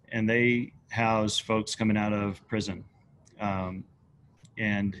 and they house folks coming out of prison.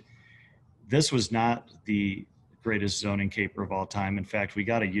 And this was not the greatest zoning caper of all time. In fact, we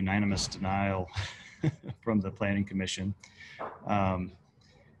got a unanimous denial from the Planning Commission for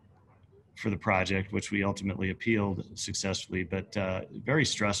the project, which we ultimately appealed successfully, but very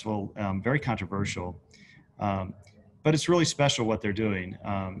stressful, very controversial. But it's really special what they're doing,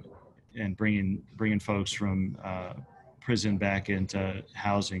 and bringing folks from prison back into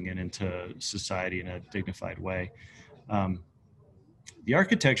housing and into society in a dignified way. The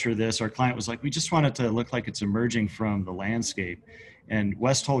architecture of this, our client was like, we just want it to look like it's emerging from the landscape. And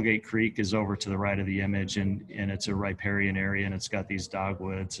West Tollgate Creek is over to the right of the image, and it's a riparian area, and it's got these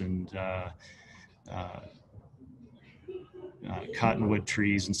dogwoods and cottonwood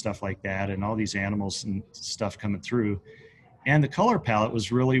trees and stuff like that, and all these animals and stuff coming through. And the color palette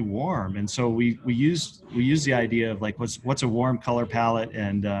was really warm, and so we used the idea of like what's a warm color palette,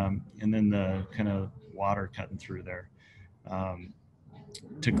 and then the kind of water cutting through there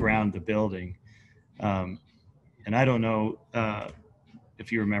to ground the building. And I don't know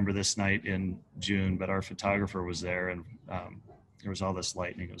if you remember this night in June, but our photographer was there, and there was all this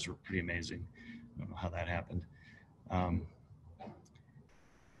lightning. It was pretty amazing. I don't know how that happened.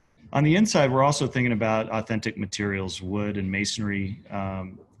 On the inside, we're also thinking about authentic materials, wood and masonry,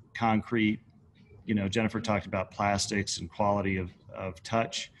 concrete. You know, Jennifer talked about plastics and quality of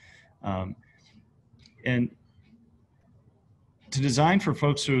touch. And to design for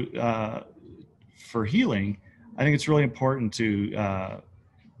folks who, for healing, I think it's really important to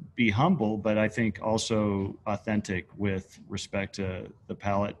be humble, but I think also authentic with respect to the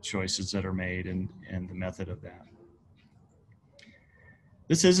palette choices that are made and the method of that.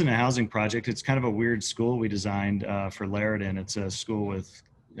 This isn't a housing project. It's kind of a weird school we designed for Laredon. It's a school with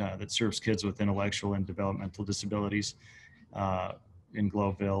that serves kids with intellectual and developmental disabilities in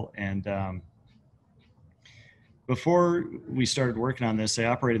Gloveville. And before we started working on this, they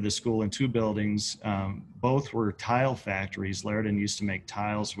operated the school in two buildings. Both were tile factories. Laredon used to make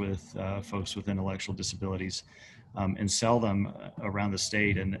tiles with folks with intellectual disabilities and sell them around the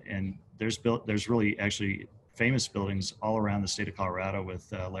state. And there's really actually famous buildings all around the state of Colorado with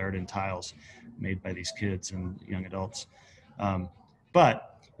Laredon tiles made by these kids and young adults.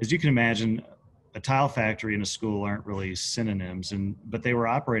 But as you can imagine, a tile factory and a school aren't really synonyms, but they were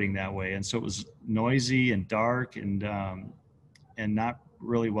operating that way. And so it was noisy and dark and not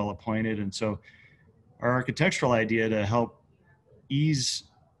really well appointed. And so our architectural idea to help ease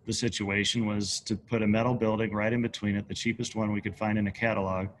the situation was to put a metal building right in between it, the cheapest one we could find in a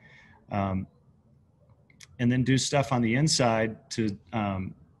catalog, and then do stuff on the inside to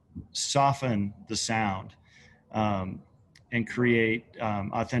soften the sound and create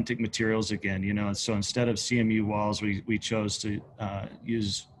authentic materials again. You know, and so instead of CMU walls, we chose to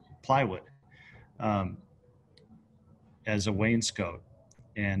use plywood as a wainscot,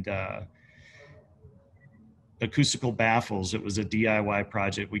 and acoustical baffles. It was a DIY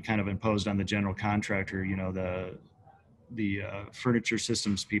project we kind of imposed on the general contractor. You know, the furniture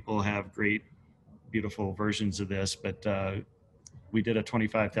systems people have great, beautiful versions of this, but we did a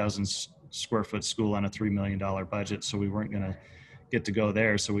 25,000 square foot school on a $3 million budget, so we weren't going to get to go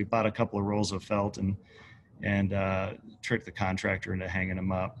there. So we bought a couple of rolls of felt and tricked the contractor into hanging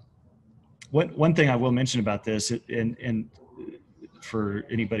them up. One thing I will mention about this, and for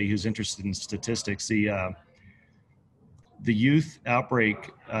anybody who's interested in statistics, the youth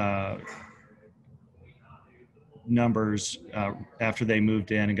outbreak numbers after they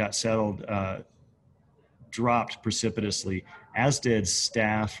moved in and got settled dropped precipitously, as did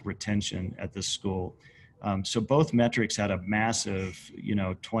staff retention at the school. So both metrics had a massive,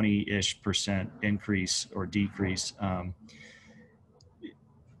 20-ish% increase or decrease.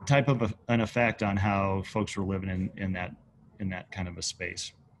 type of an effect on how folks were living in that kind of a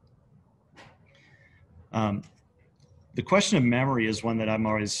space. The question of memory is one that I'm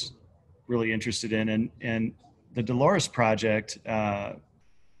always really interested in, and the Dolores Project,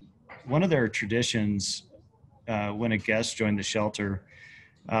 one of their traditions when a guest joined the shelter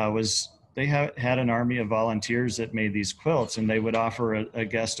was they had an army of volunteers that made these quilts, and they would offer a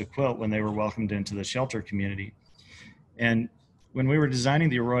guest a quilt when they were welcomed into the shelter community. And when we were designing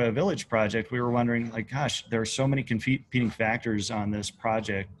the Arroyo Village project, we were wondering, like, gosh, there are so many competing factors on this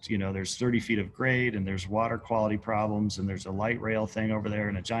project. You know, there's 30 feet of grade, and there's water quality problems, and there's a light rail thing over there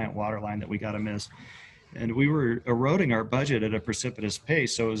and a giant water line that we got to miss. And we were eroding our budget at a precipitous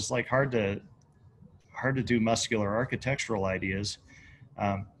pace. So it was like hard to do muscular architectural ideas.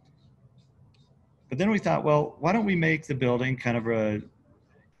 But then we thought, well, why don't we make the building kind of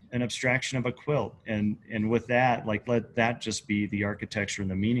an abstraction of a quilt, and with that, like, let that just be the architecture and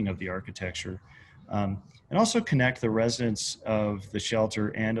the meaning of the architecture, and also connect the residents of the shelter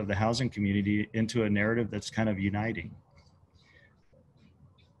and of the housing community into a narrative that's kind of uniting.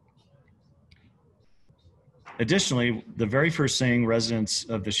 Additionally, the very first thing residents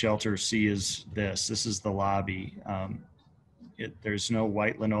of the shelter see is this. This is the lobby. There's no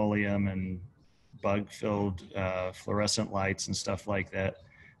white linoleum and bug-filled fluorescent lights and stuff like that.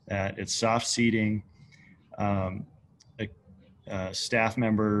 It's soft seating. A staff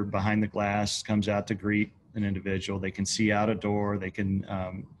member behind the glass comes out to greet an individual. They can see out a door. They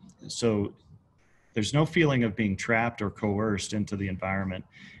can, so there's no feeling of being trapped or coerced into the environment.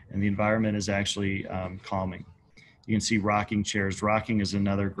 And the environment is actually calming. You can see rocking chairs. Rocking is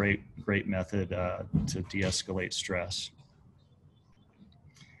another great method to de-escalate stress.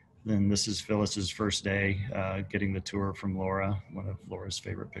 Then this is Phyllis's first day getting the tour from Laura, one of Laura's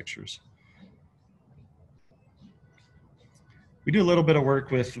favorite pictures. We do a little bit of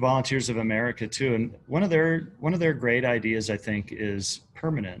work with Volunteers of America too, and one of their great ideas, I think, is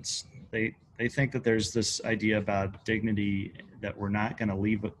permanence. They think that there's this idea about dignity, that we're not going to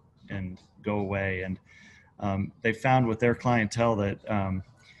leave it and go away, and they found with their clientele that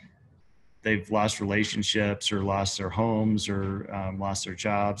they've lost relationships or lost their homes or lost their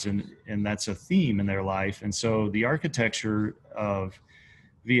jobs, and that's a theme in their life. And so the architecture of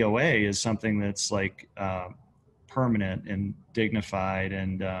VOA is something that's like permanent and dignified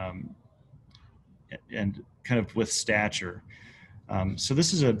and kind of with stature. So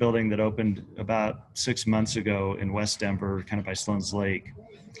this is a building that opened about 6 months ago in West Denver, kind of by Sloan's Lake.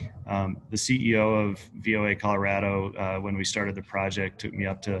 The CEO of VOA Colorado, when we started the project, took me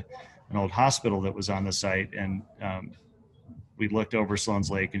up to an old hospital that was on the site, and we looked over Sloan's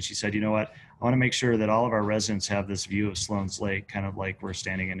Lake, and she said, you know what, I want to make sure that all of our residents have this view of Sloan's Lake, kind of like we're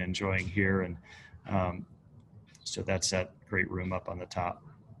standing and enjoying here. And so that's that great room up on the top.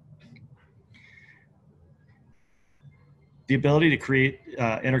 The ability to create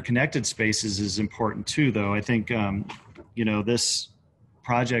interconnected spaces is important too, though. I think, you know, this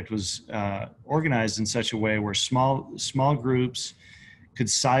project was organized in such a way where small groups could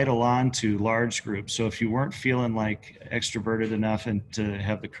sidle on to large groups. So if you weren't feeling like extroverted enough and to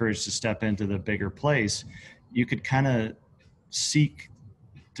have the courage to step into the bigger place, you could kind of seek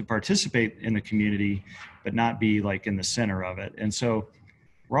to participate in the community, but not be like in the center of it. And so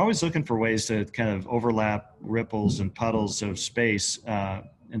we're always looking for ways to kind of overlap ripples and puddles of space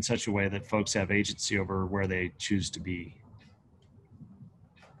in such a way that folks have agency over where they choose to be.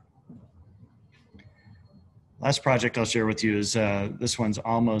 Last project I'll share with you is this one's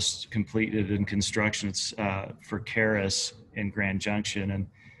almost completed in construction. It's for Caris in Grand Junction. And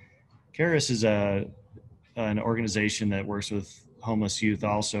Caris is an organization that works with homeless youth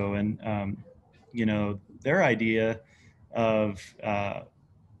also. And, you know, their idea of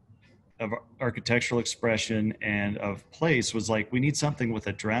architectural expression and of place was like, we need something with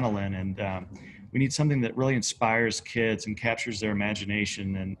adrenaline, and we need something that really inspires kids and captures their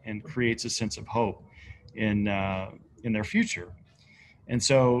imagination and creates a sense of hope in their future. And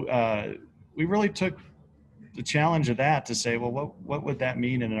so we really took the challenge of that to say, well, what would that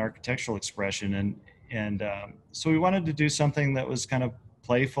mean in an architectural expression? And so we wanted to do something that was kind of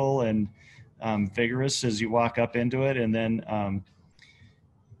playful and vigorous as you walk up into it, and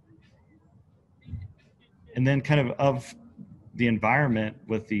then kind of the environment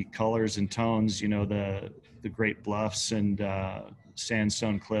with the colors and tones, you know, the great bluffs and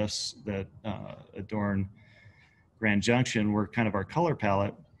sandstone cliffs that adorn Grand Junction were kind of our color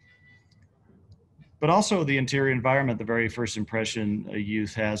palette. But also the interior environment, the very first impression a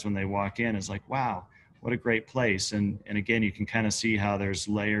youth has when they walk in is like, wow, what a great place. And again, you can kind of see how there's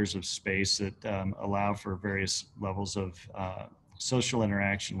layers of space that allow for various levels of social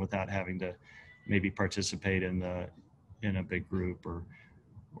interaction without having to maybe participate in a big group or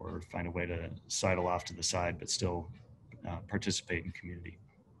find a way to sidle off to the side, but still participate in community.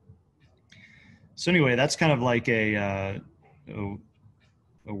 So anyway, that's kind of like a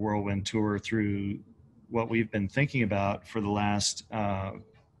whirlwind tour through what we've been thinking about for the last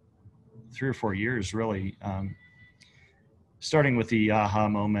 3 or 4 years, really. Starting with the aha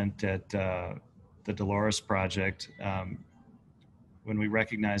moment at the Dolores Project, when we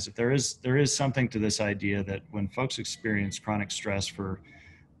recognized that there is something to this idea that when folks experience chronic stress for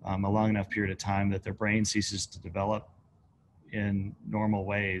a long enough period of time, that their brain ceases to develop in normal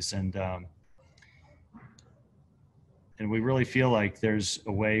ways, and we really feel like there's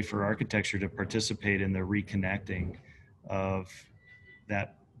a way for architecture to participate in the reconnecting of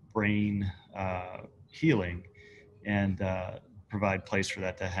that brain healing, and provide place for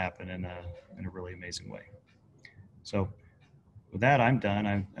that to happen in a really amazing way. So with that, I'm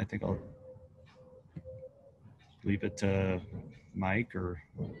done. I think I'll leave it to Mike or.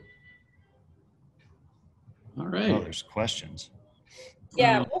 All right. Oh, there's questions.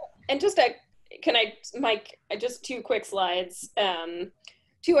 Yeah, well, and Mike, just 2 quick slides.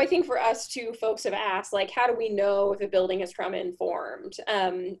 Two, I think for us too, folks have asked, like, how do we know if a building is trauma informed?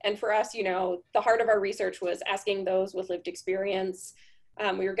 And for us, you know, the heart of our research was asking those with lived experience.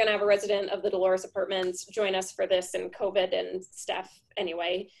 We were gonna have a resident of the Dolores Apartments join us for this, and COVID and stuff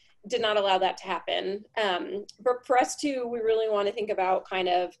anyway, did not allow that to happen. But for us too, we really wanna think about kind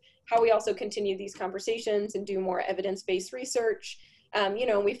of how we also continue these conversations and do more evidence-based research. You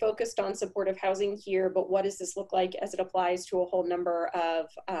know, we focused on supportive housing here, but what does this look like as it applies to a whole number of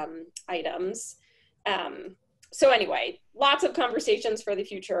items? So anyway, lots of conversations for the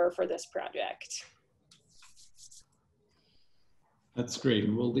future for this project. That's great.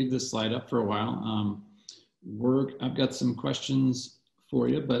 We'll leave this slide up for a while. I've got some questions for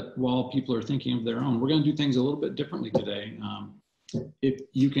you, but while people are thinking of their own, we're going to do things a little bit differently today. If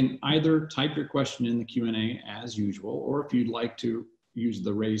you can either type your question in the Q&A as usual, or if you'd like to use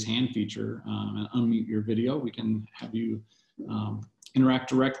the raise hand feature and unmute your video, we can have you interact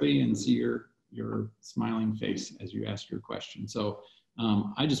directly and see your smiling face as you ask your question. So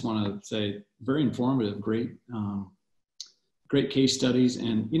I just want to say very informative, great case studies.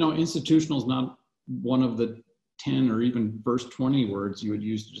 And, you know, institutional is not one of the 10 or even first 20 words you would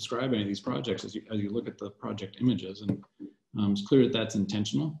use to describe any of these projects as you look at the project images. And it's clear that that's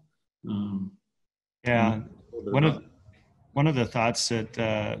intentional. Yeah, one of the thoughts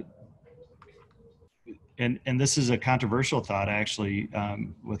that, and this is a controversial thought actually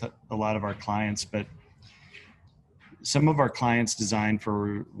with a lot of our clients, but some of our clients design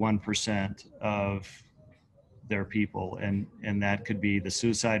for 1% of their people, and that could be the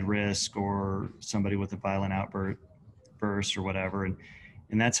suicide risk or somebody with a violent outburst or whatever, and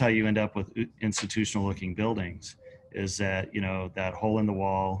that's how you end up with institutional looking buildings. Is that, you know, that hole in the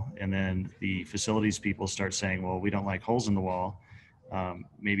wall, and then the facilities people start saying, well, we don't like holes in the wall.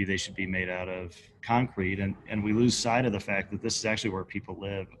 Maybe they should be made out of concrete, and we lose sight of the fact that this is actually where people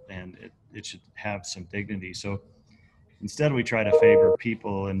live, and it should have some dignity. So instead, we try to favor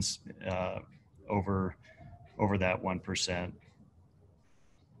people and over that 1%.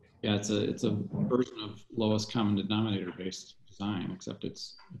 Yeah, it's a version of lowest common denominator based design, except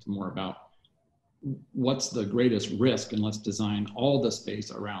it's more about what's the greatest risk, and let's design all the space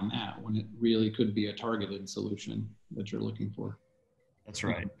around that when it really could be a targeted solution that you're looking for. That's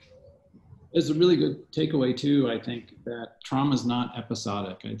right. It's a really good takeaway too, I think, that trauma is not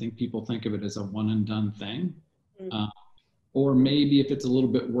episodic. I think people think of it as a one and done thing. Or maybe if it's a little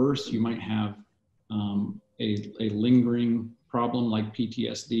bit worse, you might have a lingering problem like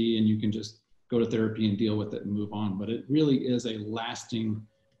PTSD, and you can just go to therapy and deal with it and move on. But it really is a lasting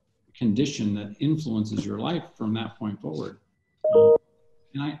condition that influences your life from that point forward.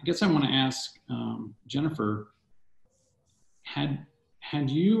 And I guess I want to ask Jennifer, had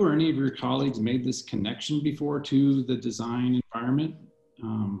you or any of your colleagues made this connection before to the design environment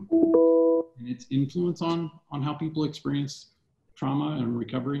and its influence on how people experience trauma and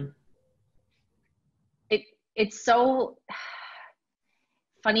recovery? It's so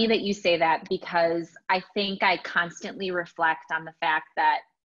funny that you say that, because I think I constantly reflect on the fact that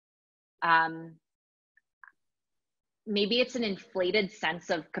maybe it's an inflated sense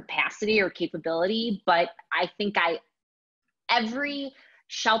of capacity or capability, but I think every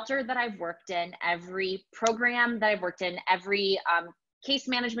shelter that I've worked in, every program that I've worked in, every case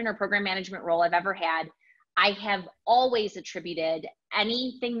management or program management role I've ever had, I have always attributed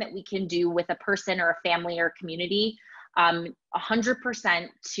anything that we can do with a person or a family or a community 100%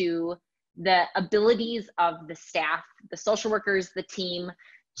 to the abilities of the staff, the social workers, the team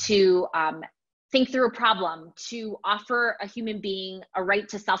to think through a problem, to offer a human being a right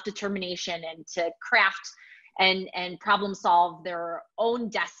to self-determination and to craft and problem solve their own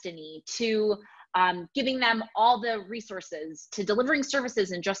destiny, to giving them all the resources, to delivering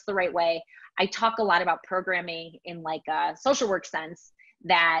services in just the right way. I talk a lot about programming in like a social work sense,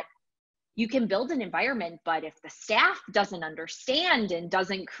 that you can build an environment, but if the staff doesn't understand and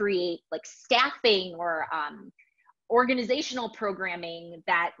doesn't create like staffing or organizational programming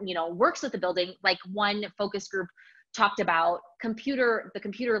that, you know, works with the building, like one focus group talked about the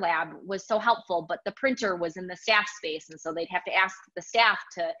computer lab was so helpful, but the printer was in the staff space. And so they'd have to ask the staff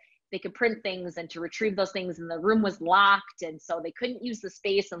they could print things and to retrieve those things, and the room was locked. And so they couldn't use the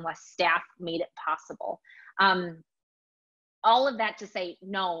space unless staff made it possible. All of that to say,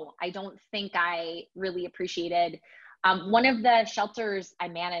 no, I don't think I really appreciated. One of the shelters I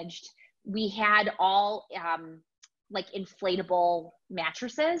managed, we had all like inflatable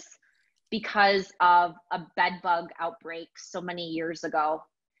mattresses because of a bed bug outbreak so many years ago.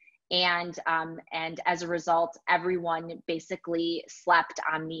 And as a result, everyone basically slept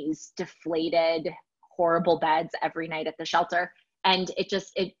on these deflated, horrible beds every night at the shelter. And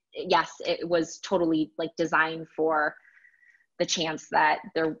yes, it was totally like designed for the chance that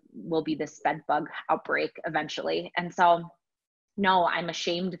there will be this bed bug outbreak eventually. And so, no, I'm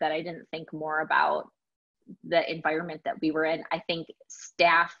ashamed that I didn't think more about the environment that we were in. I think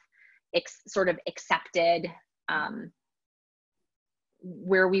staff sort of accepted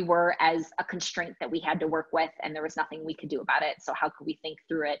where we were as a constraint that we had to work with, and there was nothing we could do about it. So how could we think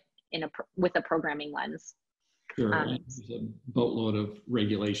through it with a programming lens? Sure, there's a boatload of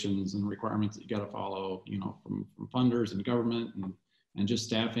regulations and requirements that you got to follow, you know, from funders and government and just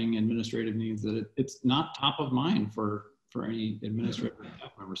staffing, administrative needs, that it's not top of mind for any administrator or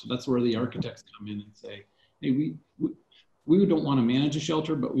staff member. So that's where the architects come in and say, hey, we don't want to manage a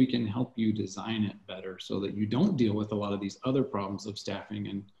shelter, but we can help you design it better so that you don't deal with a lot of these other problems of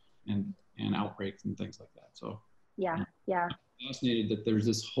staffing and outbreaks and things like that. So yeah. I'm fascinated that there's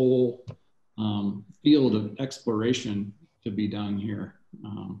this whole field of exploration to be done here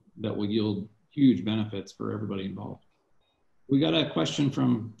that will yield huge benefits for everybody involved. We got a question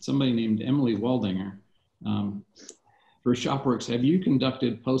from somebody named Emily Waldinger. For ShopWorks, have you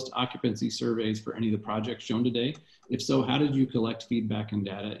conducted post-occupancy surveys for any of the projects shown today? If so, how did you collect feedback and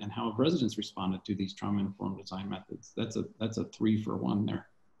data, and how have residents responded to these trauma-informed design methods? That's a 3-for-1 there.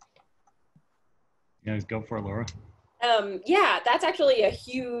 Yeah, go for it, Laura. Yeah, that's actually a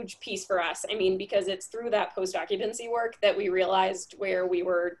huge piece for us. I mean, because it's through that post-occupancy work that we realized where we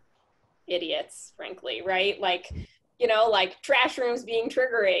were idiots, frankly, right? Like, you know, like trash rooms being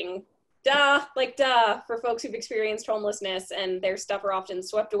triggering. Duh, for folks who've experienced homelessness and their stuff are often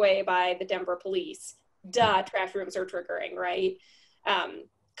swept away by the Denver police. Duh, trash rooms are triggering, right?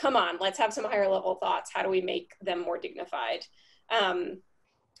 Come on, let's have some higher level thoughts. How do we make them more dignified?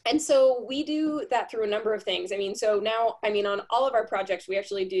 And so we do that through a number of things. I mean, so now, I mean, on all of our projects, we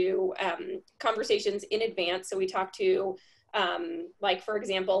actually do conversations in advance. So we talk to, like, for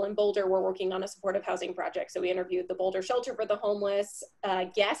example, in Boulder, we're working on a supportive housing project. So we interviewed the Boulder Shelter for the Homeless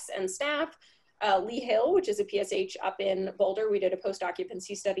guests and staff, Lee Hill, which is a PSH up in Boulder. We did a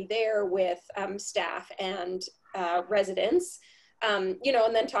post-occupancy study there with staff and residents, you know,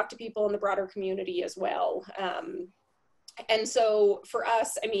 and then talk to people in the broader community as well. And so for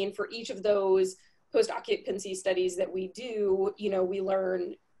us, I mean, for each of those post-occupancy studies that we do, you know, we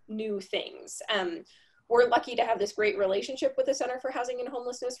learn new things. We're lucky to have this great relationship with the Center for Housing and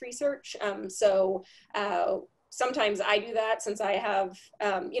Homelessness Research. So sometimes I do that since I have,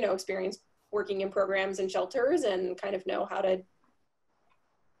 you know, experience working in programs and shelters and kind of know how to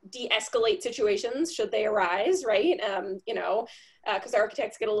de-escalate situations should they arise, right? You know, because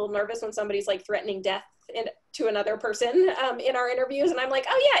architects get a little nervous when somebody's like threatening death to another person in our interviews. And I'm like,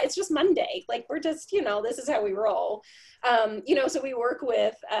 oh yeah, it's just Monday. Like, we're just, you know, this is how we roll. You know, so we work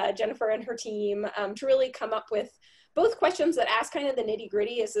with Jennifer and her team to really come up with both questions that ask kind of the nitty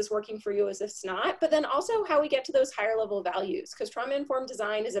gritty, is this working for you, is this not? But then also how we get to those higher level values, because trauma-informed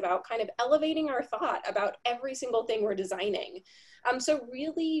design is about kind of elevating our thought about every single thing we're designing. So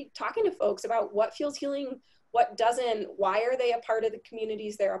really talking to folks about what feels healing, what doesn't, why are they a part of the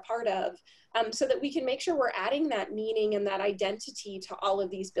communities they're a part of, so that we can make sure we're adding that meaning and that identity to all of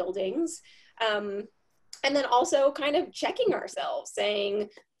these buildings. And then also kind of checking ourselves, saying,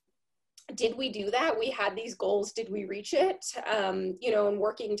 did we do that? We had these goals, did we reach it? You know, and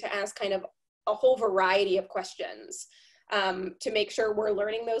working to ask kind of a whole variety of questions to make sure we're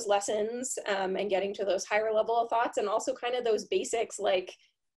learning those lessons and getting to those higher level of thoughts, and also kind of those basics like,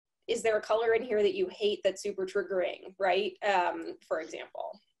 is there a color in here that you hate that's super triggering, right? For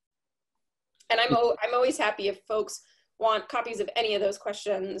example. And I'm always happy if folks want copies of any of those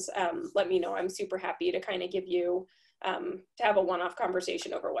questions, let me know. I'm super happy to kind of give you, to have a one-off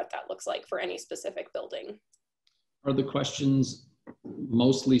conversation over what that looks like for any specific building. Are the questions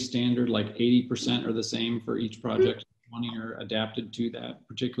mostly standard, like 80% are the same for each project, 20 are adapted to that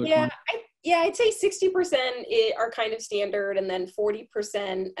particular client? I'd say 60% are kind of standard, and then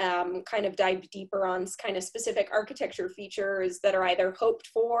 40% kind of dive deeper on kind of specific architecture features that are either hoped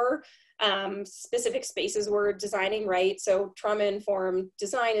for, specific spaces we're designing, right? So trauma-informed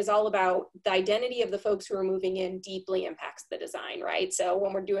design is all about the identity of the folks who are moving in deeply impacts the design, right? So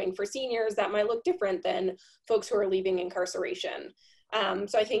when we're doing for seniors, that might look different than folks who are leaving incarceration.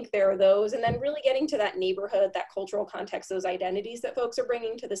 So I think there are those, and then really getting to that neighborhood, that cultural context, those identities that folks are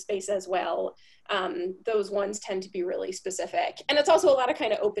bringing to the space as well. Those ones tend to be really specific. And it's also a lot of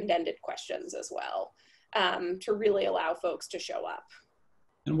kind of open-ended questions as well, to really allow folks to show up.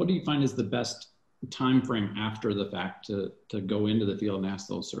 And what do you find is the best time frame after the fact to go into the field and ask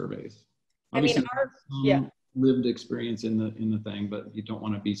those surveys? Obviously, lived experience in the thing, but you don't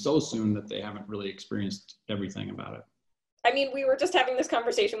want to be so soon that they haven't really experienced everything about it. I mean, we were just having this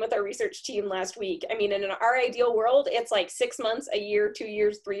conversation with our research team last week. I mean, in our ideal world, it's like 6 months, a year, 2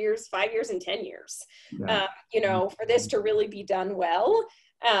 years, 3 years, 5 years, and 10 years, Yeah. you know, for this to really be done well.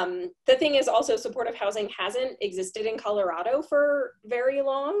 The thing is also, supportive housing hasn't existed in Colorado for very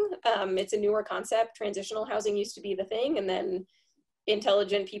long. It's a newer concept. Transitional housing used to be the thing. And then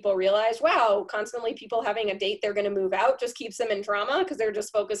intelligent people realized, wow, constantly people having a date they're going to move out just keeps them in trauma because they're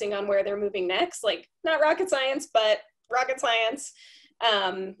just focusing on where they're moving next. Like, not rocket science, but rocket science.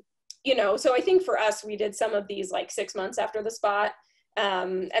 You know, so I think for us, we did some of these like 6 months after the spot.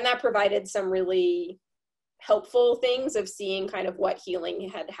 And that provided some really helpful things of seeing kind of what healing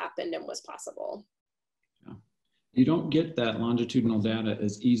had happened and was possible. Yeah. You don't get that longitudinal data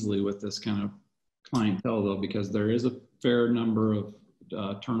as easily with this kind of clientele though, because there is a fair number of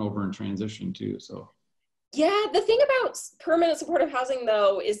turnover and transition too, so. Yeah, the thing about permanent supportive housing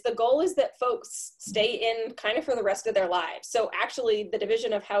though, is the goal is that folks stay in kind of for the rest of their lives. So actually the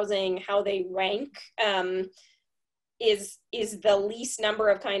division of housing, how they rank, is the least number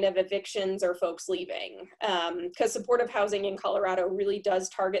of kind of evictions or folks leaving. Because supportive housing in Colorado really does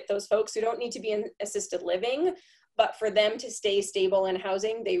target those folks who don't need to be in assisted living, but for them to stay stable in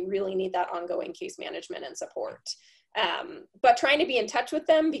housing, they really need that ongoing case management and support. But trying to be in touch with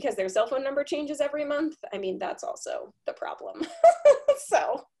them because their cell phone number changes every month, I mean, that's also the problem.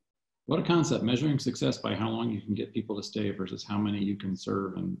 So. What a concept, measuring success by how long you can get people to stay versus how many you can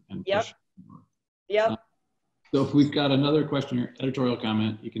serve and Yep. push. Yep. So if we've got another question here, editorial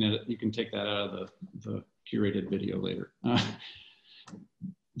comment, you can take that out of the curated video later.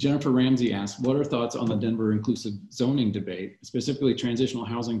 Jennifer Ramsey asks, what are thoughts on the Denver inclusive zoning debate, specifically transitional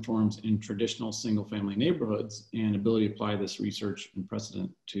housing forms in traditional single-family neighborhoods, and ability to apply this research and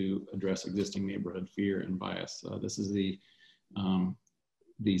precedent to address existing neighborhood fear and bias? This is the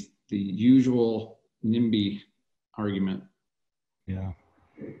usual NIMBY argument. Yeah.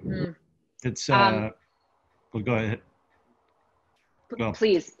 Mm. It's, well, go ahead. Well,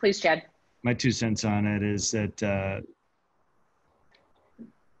 please, Chad. My 2 cents on it is that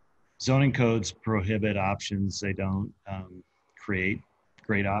zoning codes prohibit options. They don't create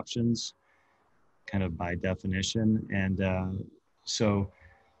great options, kind of by definition. And so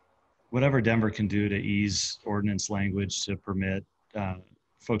whatever Denver can do to ease ordinance language to permit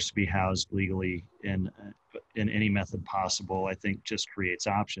folks to be housed legally in any method possible, I think just creates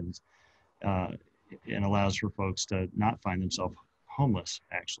options and allows for folks to not find themselves homeless,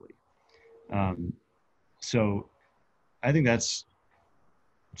 actually. So I think that's,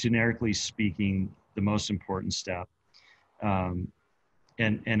 generically speaking, the most important step, and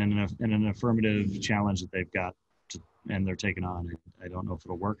an affirmative challenge that they've got and they're taking on. I don't know if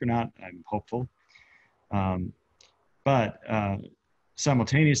it'll work or not. I'm hopeful, but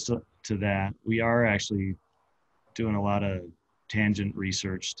simultaneous to that, we are actually doing a lot of tangent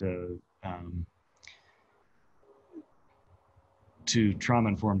research to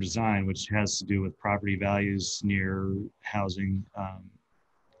trauma-informed design, which has to do with property values near housing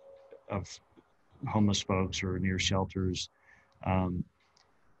of homeless folks or near shelters,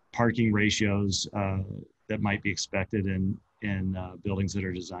 parking ratios that might be expected in buildings that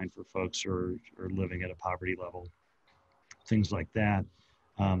are designed for folks who are living at a poverty level, things like that.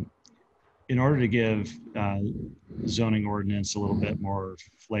 In order to give zoning ordinance a little bit more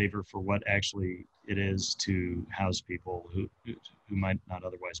flavor for what actually it is to house people who might not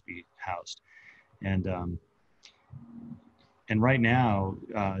otherwise be housed. And and right now,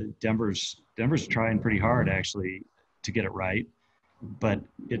 Denver's trying pretty hard actually to get it right, but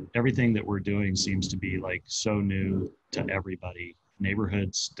everything that we're doing seems to be like so new to everybody.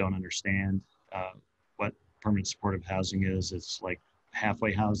 Neighborhoods don't understand what permanent supportive housing is. It's like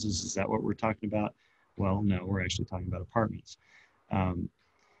halfway houses. Is that what we're talking about? Well, no, we're actually talking about apartments.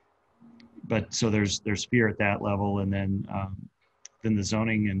 But so there's fear at that level, and then the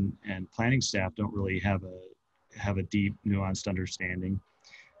zoning and planning staff don't really have a deep, nuanced understanding.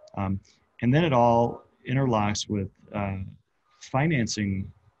 And then it all interlocks with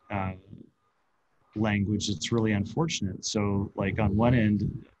financing language that's really unfortunate. So like on one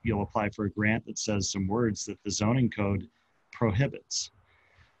end, you'll apply for a grant that says some words that the zoning code prohibits.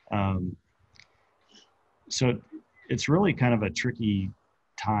 So it's really kind of a tricky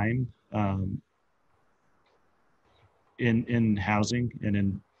time in housing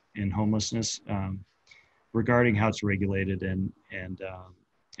and in homelessness regarding how it's regulated and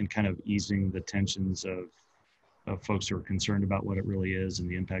kind of easing the tensions of folks who are concerned about what it really is and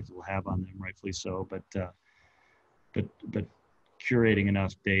the impact it will have on them, rightfully so. But curating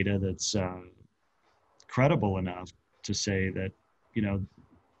enough data that's credible enough to say that, you know,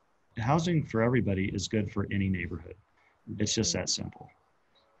 housing for everybody is good for any neighborhood. It's just that simple.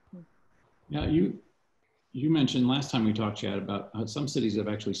 Yeah, you mentioned last time we talked, Chad, about how some cities have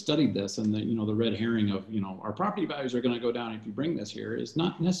actually studied this, and that, you know, the red herring of, you know, our property values are going to go down if you bring this here is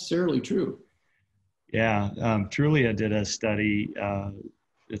not necessarily true. Yeah, Trulia did a study,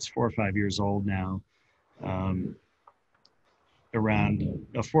 it's 4 or 5 years old now, around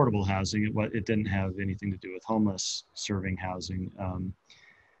affordable housing. It didn't have anything to do with homeless serving housing,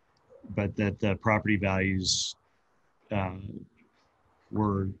 but that the property values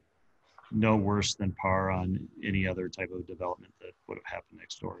were no worse than par on any other type of development that would have happened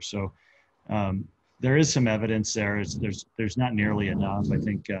next door. So there is some evidence there. There's not nearly enough. I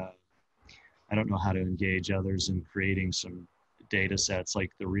think, I don't know how to engage others in creating some data sets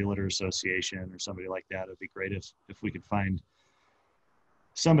like the Realtor Association or somebody like that. It'd be great if we could find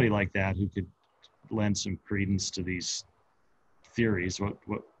somebody like that who could lend some credence to these theories, what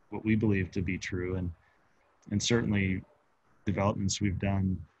we believe to be true. And certainly developments we've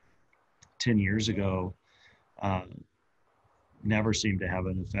done 10 years ago never seemed to have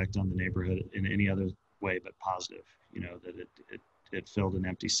an effect on the neighborhood in any other way but positive. You know, that it filled an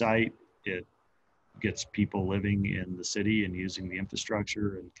empty site, it gets people living in the city and using the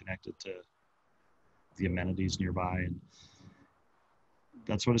infrastructure and connected to the amenities nearby, and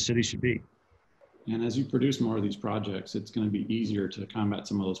that's what a city should be. And as you produce more of these projects, it's going to be easier to combat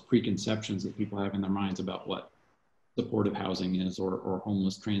some of those preconceptions that people have in their minds about what supportive housing is, or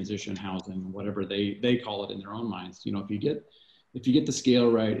homeless transition housing, whatever they call it in their own minds. You know, if you get the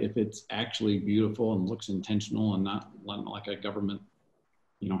scale right, if it's actually beautiful and looks intentional and not like a government,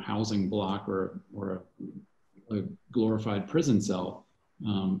 you know, housing block or a glorified prison cell,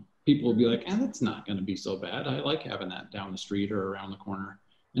 people will be like, that's not going to be so bad. I like having that down the street or around the corner.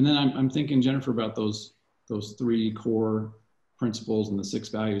 And then I'm thinking, Jennifer, about those 3 core principles and the 6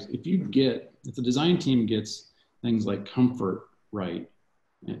 values. If the design team gets things like comfort right,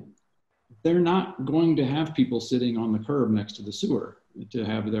 they're not going to have people sitting on the curb next to the sewer to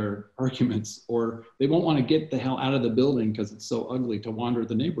have their arguments, or they won't want to get the hell out of the building because it's so ugly to wander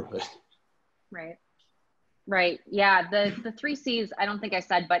the neighborhood. Right. Yeah. The 3 C's, I don't think I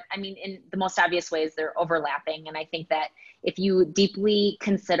said, but I mean, in the most obvious ways, they're overlapping. And I think that if you deeply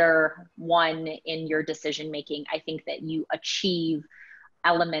consider one in your decision-making, I think that you achieve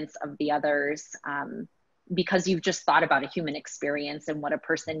elements of the others, because you've just thought about a human experience and what a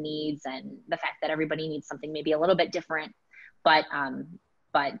person needs, and the fact that everybody needs something maybe a little bit different, but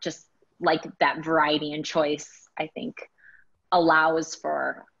just like that variety and choice, I think allows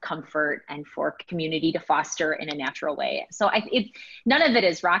for comfort and for community to foster in a natural way. So none of it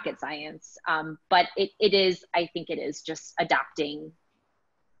is rocket science, but I think it is just adopting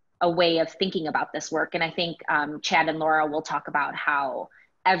a way of thinking about this work. And I think Chad and Laura will talk about how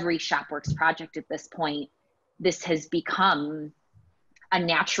every ShopWorks project at this point, this has become a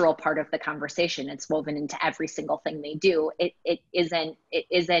natural part of the conversation. It's woven into every single thing they do. It isn't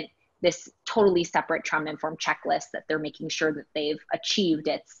this totally separate trauma-informed checklist that they're making sure that they've achieved.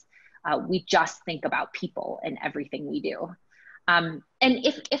 We just think about people in everything we do. And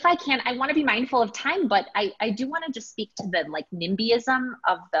if I can, I want to be mindful of time, but I do want to just speak to the like NIMBYism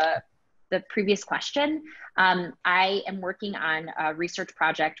of the previous question. I am working on a research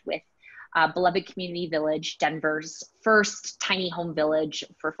project with Beloved Community Village, Denver's first tiny home village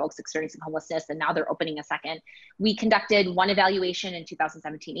for folks experiencing homelessness, and now they're opening a second. We conducted one evaluation in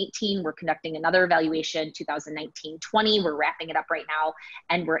 2017-18. We're conducting another evaluation 2019-20. We're wrapping it up right now,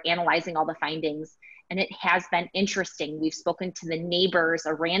 and we're analyzing all the findings. And it has been interesting. We've spoken to the neighbors,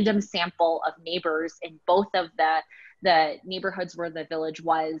 a random sample of neighbors in both of the neighborhoods where the village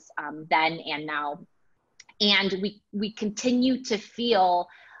was then and now. And we continue to feel,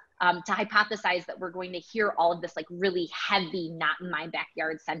 to hypothesize that we're going to hear all of this like really heavy, not in my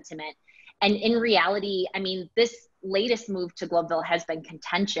backyard sentiment. And in reality, I mean, this latest move to Globeville has been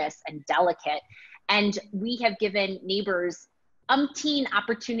contentious and delicate. And we have given neighbors umpteen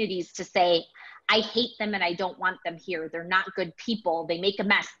opportunities to say, I hate them and I don't want them here. They're not good people. They make a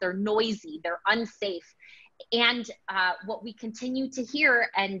mess. They're noisy. They're unsafe. And what we continue to hear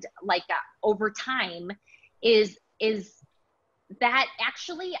and like over time is that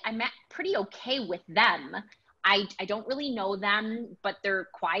actually I'm pretty okay with them. I don't really know them, but they're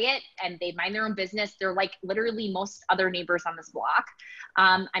quiet and they mind their own business. They're like literally most other neighbors on this block.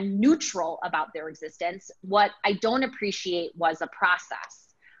 I'm neutral about their existence. What I don't appreciate was a process.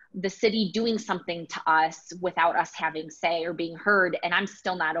 The city doing something to us without us having say or being heard, and I'm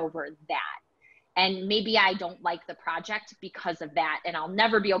still not over that. And maybe I don't like the project because of that, and I'll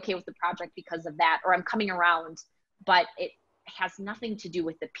never be okay with the project because of that, or I'm coming around, but it has nothing to do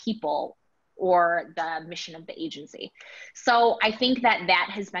with the people or the mission of the agency. So I think that that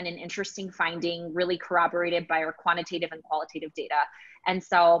has been an interesting finding, really corroborated by our quantitative and qualitative data. And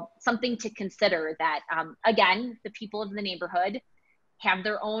so something to consider that, again, the people of the neighborhood have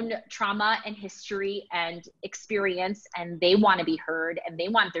their own trauma and history and experience, and they want to be heard and they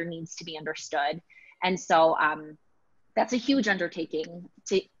want their needs to be understood. And so that's a huge undertaking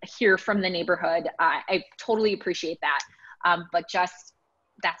to hear from the neighborhood. I totally appreciate that. But just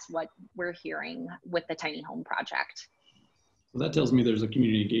that's what we're hearing with the tiny home project. Well, that tells me there's a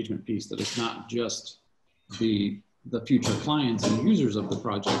community engagement piece, that it's not just the future clients and users of the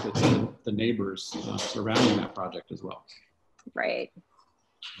project, it's the neighbors surrounding that project as well. Right.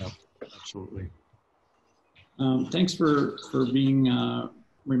 Yep, absolutely. Thanks for being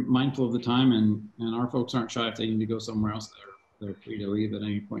mindful of the time, and our folks aren't shy if they need to go somewhere else. They're free to leave at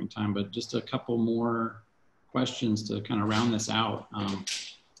any point in time, but just a couple more questions to kind of round this out.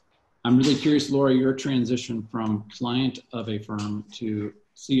 I'm really curious, Laura, your transition from client of a firm to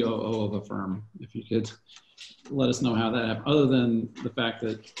COO of a firm, if you could let us know how that happened, other than the fact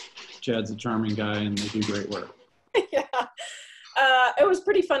that Chad's a charming guy and they do great work. Yeah. It was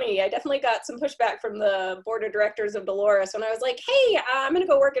pretty funny. I definitely got some pushback from the board of directors of Dolores when I was like, hey, I'm going to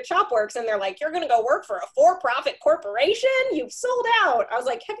go work at Shopworks. And they're like, you're going to go work for a for-profit corporation? You've sold out. I was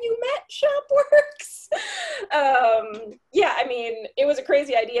like, have you met Shopworks? Yeah, I mean, it was a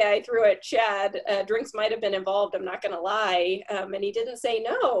crazy idea I threw at Chad. Drinks might have been involved, I'm not going to lie. And he didn't say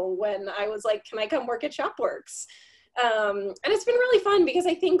no when I was like, can I come work at Shopworks? And it's been really fun because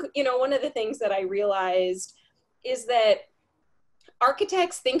I think, you know, one of the things that I realized is that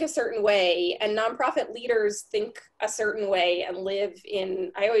architects think a certain way and nonprofit leaders think a certain way and live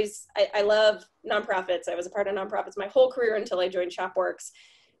in, I love nonprofits. I was a part of nonprofits my whole career until I joined Shopworks.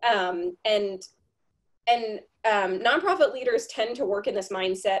 And nonprofit leaders tend to work in this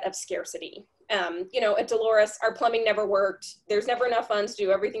mindset of scarcity. You know, at Dolores, our plumbing never worked. There's never enough funds to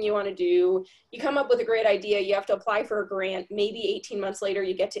do everything you want to do. You come up with a great idea, you have to apply for a grant. Maybe 18 months later,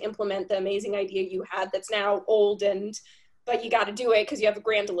 you get to implement the amazing idea you had that's now old, but you got to do it because you have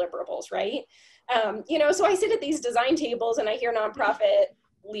grand deliverables, right? You know, so I sit at these design tables and I hear nonprofit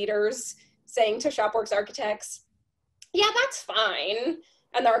leaders saying to Shopworks architects, yeah, that's fine.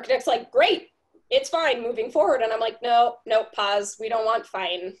 And the architect's like, great, it's fine moving forward. And I'm like, no, pause. We don't want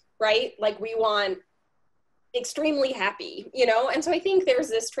fine, right? Like we want extremely happy, you know? And so I think there's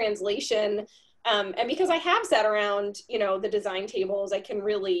this translation. And because I have sat around, you know, the design tables, I can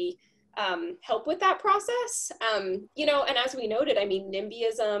really help with that process. You know, and as we noted, I mean,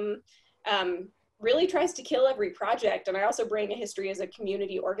 NIMBYism really tries to kill every project. And I also bring a history as a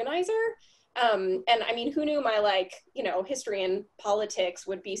community organizer. And I mean, who knew my, like, you know, history and politics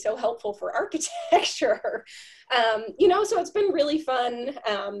would be so helpful for architecture? You know, so it's been really fun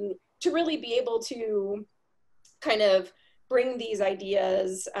to really be able to kind of bring these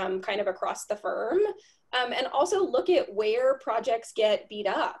ideas kind of across the firm. And also look at where projects get beat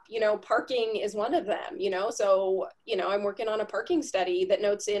up. You know, parking is one of them, you know, so, you know, I'm working on a parking study that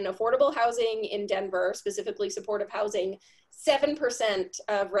notes in affordable housing in Denver, specifically supportive housing, 7%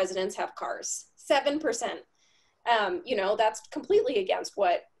 of residents have cars, 7%. You know, that's completely against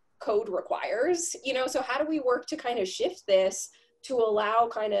what code requires, you know, so how do we work to kind of shift this to allow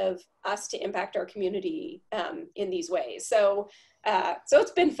kind of us to impact our community in these ways. So, so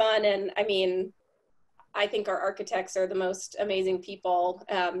it's been fun. And I mean, I think our architects are the most amazing people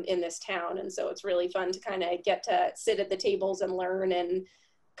in this town. And so it's really fun to kind of get to sit at the tables and learn and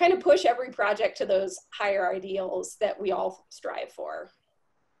kind of push every project to those higher ideals that we all strive for.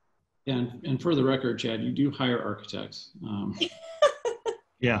 Yeah, and for the record, Chad, you do hire architects.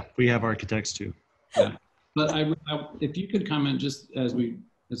 Yeah, we have architects too. Yeah. But if you could comment just as we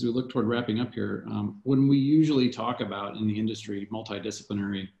look toward wrapping up here, when we usually talk about in the industry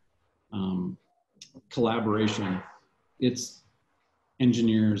multidisciplinary collaboration, it's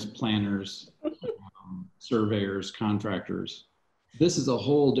engineers, planners, surveyors, contractors. This is a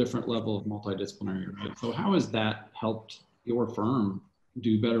whole different level of multidisciplinary, right? So how has that helped your firm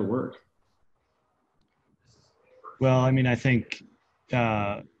do better work? Well, I mean, I think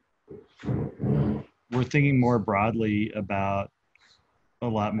we're thinking more broadly about a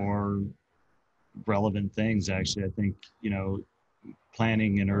lot more relevant things, actually. I think, you know,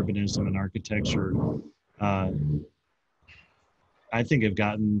 planning and urbanism and architecture, I think have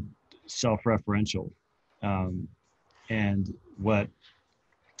gotten self-referential. And what,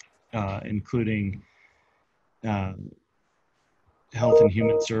 including health and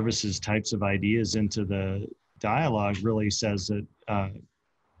human services types of ideas into the dialogue really says that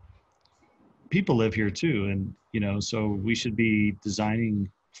people live here too. And, you know, so we should be designing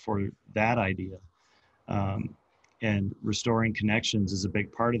for that idea. And restoring connections is a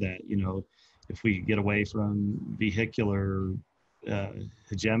big part of that. You know, if we get away from vehicular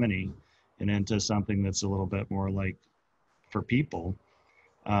hegemony and into something that's a little bit more like for people,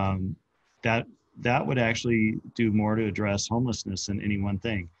 that would actually do more to address homelessness than any one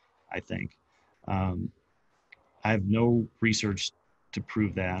thing, I think. I have no research to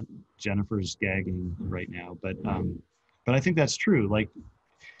prove that. Jennifer's gagging right now, but I think that's true. Like,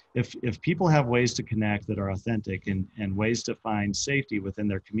 if people have ways to connect that are authentic and ways to find safety within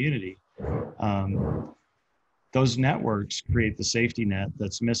their community, those networks create the safety net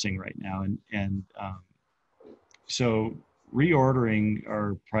that's missing right now. And so reordering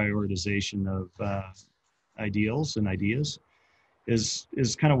our prioritization of ideals and ideas is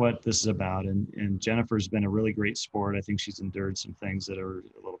kind of what this is about. And Jennifer's been a really great sport. I think she's endured some things that are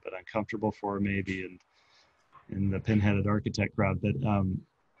a little bit uncomfortable for her maybe in the pinheaded architect crowd,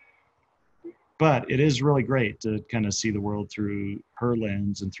 but it is really great to kind of see the world through her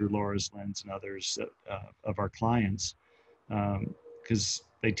lens and through Laura's lens and others of our clients, because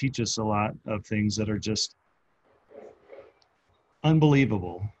they teach us a lot of things that are just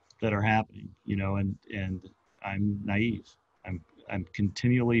unbelievable that are happening, you know, and I'm naive. I'm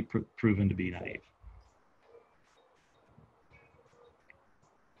continually proven to be naive.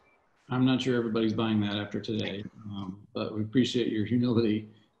 I'm not sure everybody's buying that after today, but we appreciate your humility.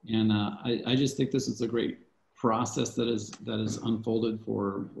 And I just think this is a great process that is unfolded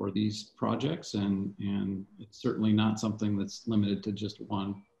for these projects, and it's certainly not something that's limited to just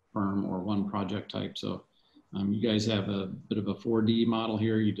one firm or one project type. So you guys have a bit of a 4D model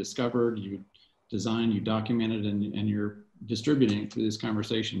here. You discovered, you designed, you documented, and you're distributing through this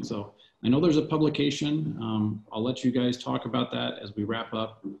conversation. So I know there's a publication. I'll let you guys talk about that as we wrap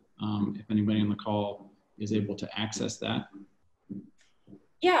up, if anybody on the call is able to access that.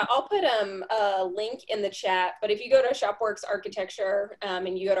 Yeah, I'll put a link in the chat, but if you go to Shopworks Architecture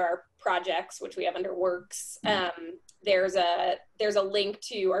and you go to our projects, which we have under Works, there's a link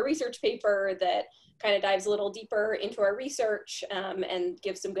to our research paper that kind of dives a little deeper into our research and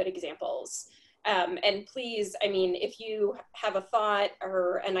gives some good examples. And please, I mean, if you have a thought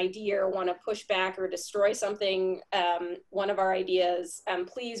or an idea or want to push back or destroy something, one of our ideas,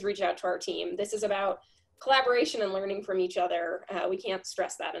 please reach out to our team. This is about collaboration and learning from each other. We can't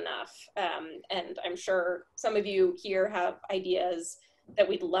stress that enough. And I'm sure some of you here have ideas that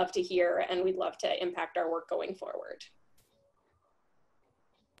we'd love to hear, and we'd love to impact our work going forward.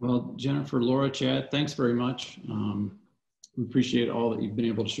 Well, Jennifer, Laura, Chad, thanks very much. We appreciate all that you've been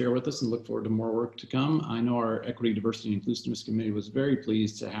able to share with us and look forward to more work to come. I know our Equity, Diversity, and Inclusiveness Committee was very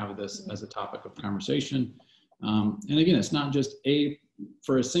pleased to have this as a topic of conversation. And again, it's not just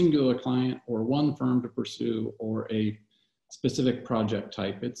for a singular client or one firm to pursue or a specific project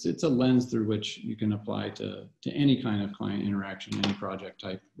type. It's a lens through which you can apply to any kind of client interaction, any project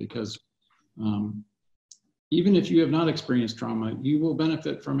type, because even if you have not experienced trauma, you will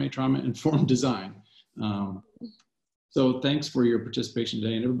benefit from a trauma-informed design. So thanks for your participation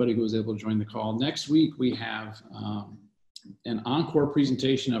today and everybody who was able to join the call. Next week, we have an encore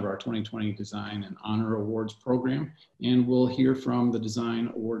presentation of our 2020 Design and Honor Awards program, and we'll hear from the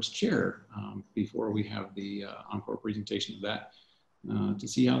Design Awards chair before we have the encore presentation of that. to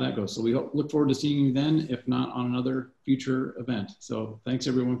see how that goes. So we look forward to seeing you then, if not on another future event. So thanks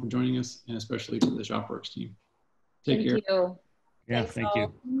everyone for joining us, and especially for the ShopWorks team. Take care. Thank you. Yeah, Thanks thank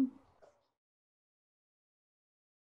all. you.